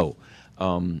 So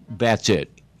that's it.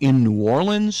 In New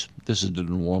Orleans, this is the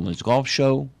New Orleans Golf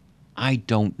Show. I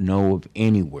don't know of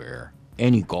anywhere,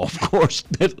 any golf course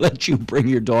that lets you bring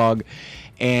your dog,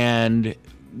 and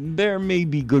there may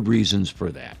be good reasons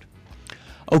for that.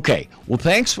 Okay, well,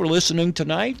 thanks for listening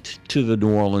tonight to the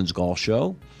New Orleans Golf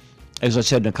Show. As I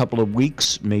said, in a couple of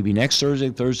weeks, maybe next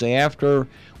Thursday after,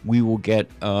 we will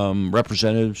get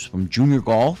representatives from junior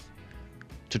golf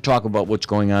to talk about what's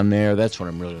going on there. That's what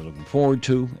I'm really looking forward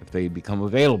to, if they become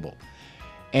available.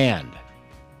 And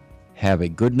have a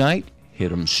good night. Hit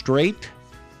them straight.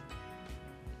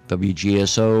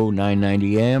 WGSO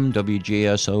 990 AM,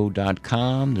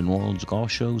 WGSO.com, the New Orleans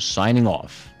Golf Show, signing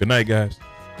off. Good night, guys.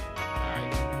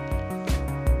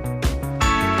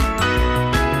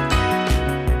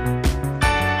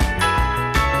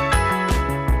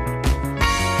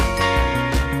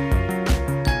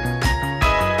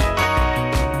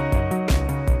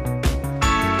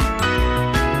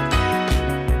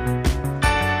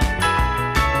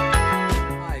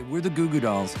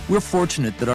 We're fortunate that